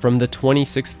from the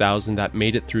 26,000 that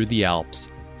made it through the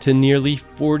Alps to nearly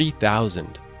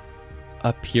 40,000,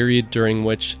 a period during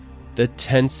which the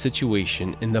tense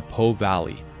situation in the Po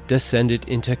Valley descended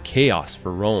into chaos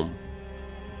for Rome,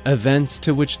 events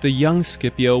to which the young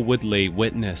Scipio would lay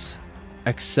witness,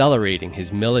 accelerating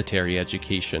his military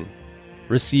education,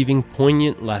 receiving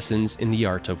poignant lessons in the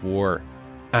art of war,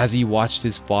 as he watched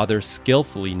his father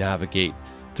skillfully navigate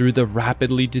through the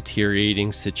rapidly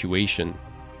deteriorating situation,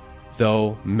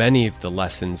 though many of the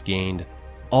lessons gained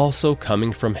also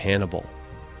coming from Hannibal,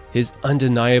 his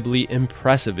undeniably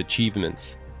impressive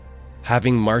achievements,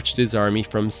 having marched his army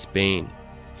from Spain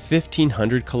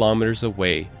 1,500 kilometers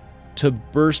away to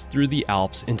burst through the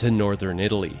Alps into northern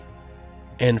Italy,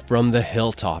 and from the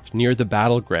hilltop near the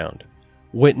battleground,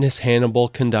 witness Hannibal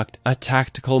conduct a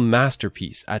tactical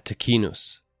masterpiece at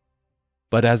Ticinus.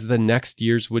 But as the next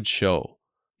years would show,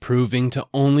 proving to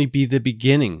only be the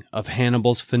beginning of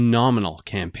Hannibal's phenomenal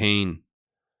campaign,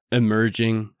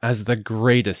 emerging as the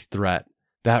greatest threat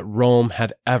that Rome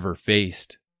had ever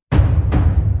faced.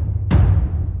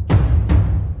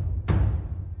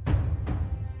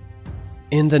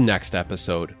 In the next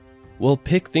episode, we'll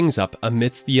pick things up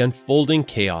amidst the unfolding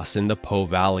chaos in the Po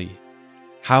Valley,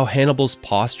 how Hannibal's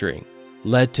posturing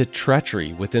led to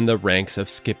treachery within the ranks of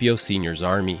Scipio Senior's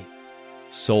army,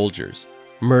 soldiers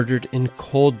murdered in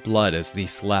cold blood as they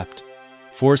slept,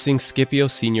 forcing Scipio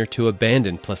Senior to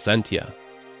abandon Placentia.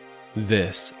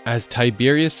 This, as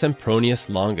Tiberius Sempronius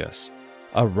Longus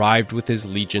arrived with his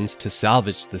legions to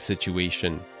salvage the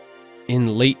situation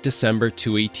in late December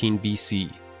 218 BC,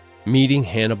 meeting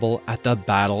Hannibal at the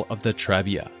Battle of the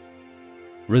Trebia,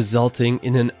 resulting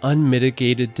in an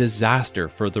unmitigated disaster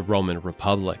for the Roman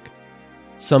Republic.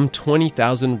 Some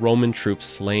 20,000 Roman troops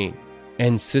slain,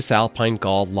 and Cisalpine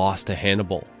Gaul lost to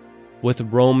Hannibal, with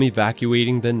Rome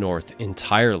evacuating the north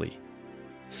entirely.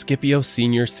 Scipio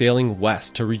Senior sailing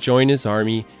west to rejoin his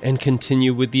army and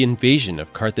continue with the invasion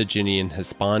of Carthaginian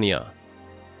Hispania.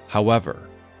 However,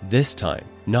 this time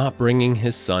not bringing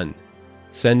his son,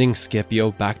 sending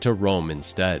Scipio back to Rome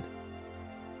instead,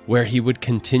 where he would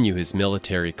continue his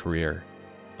military career,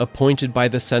 appointed by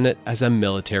the Senate as a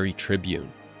military tribune,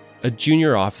 a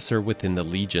junior officer within the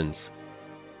legions.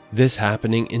 This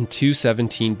happening in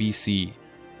 217 BC,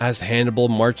 as Hannibal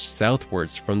marched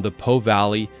southwards from the Po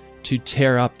Valley to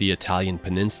tear up the Italian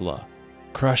peninsula,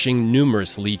 crushing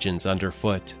numerous legions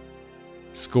underfoot,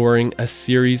 scoring a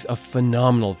series of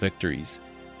phenomenal victories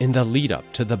in the lead-up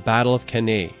to the Battle of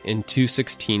Cannae in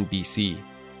 216 BC,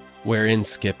 wherein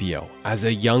Scipio, as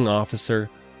a young officer,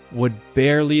 would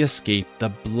barely escape the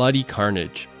bloody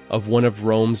carnage of one of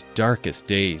Rome's darkest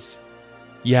days,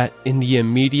 yet in the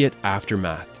immediate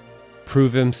aftermath,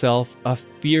 prove himself a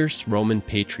fierce Roman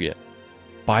patriot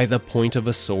by the point of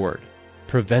a sword,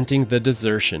 preventing the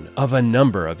desertion of a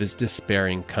number of his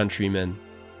despairing countrymen.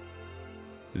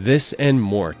 This and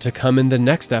more to come in the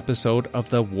next episode of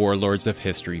the Warlords of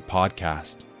History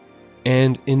podcast.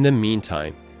 And in the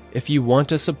meantime, if you want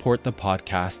to support the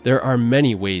podcast, there are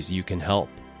many ways you can help.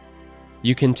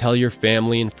 You can tell your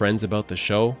family and friends about the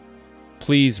show.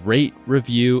 Please rate,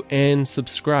 review, and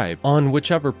subscribe on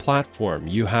whichever platform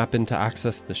you happen to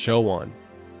access the show on.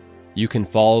 You can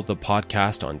follow the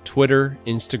podcast on Twitter,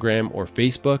 Instagram, or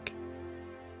Facebook.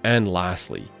 And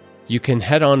lastly, you can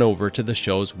head on over to the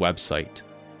show's website,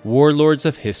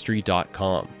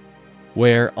 warlordsofhistory.com,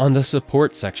 where on the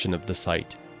support section of the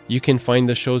site, you can find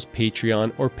the show's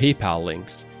Patreon or PayPal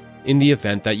links in the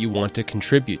event that you want to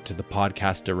contribute to the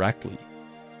podcast directly.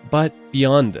 But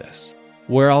beyond this,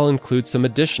 where I'll include some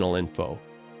additional info,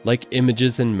 like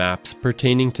images and maps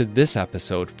pertaining to this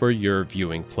episode for your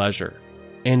viewing pleasure,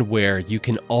 and where you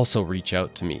can also reach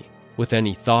out to me with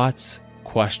any thoughts,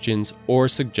 questions, or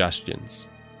suggestions.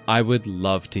 I would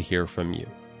love to hear from you.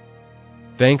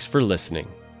 Thanks for listening,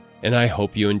 and I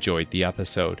hope you enjoyed the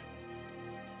episode.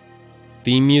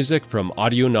 Theme music from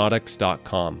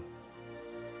audionautics.com.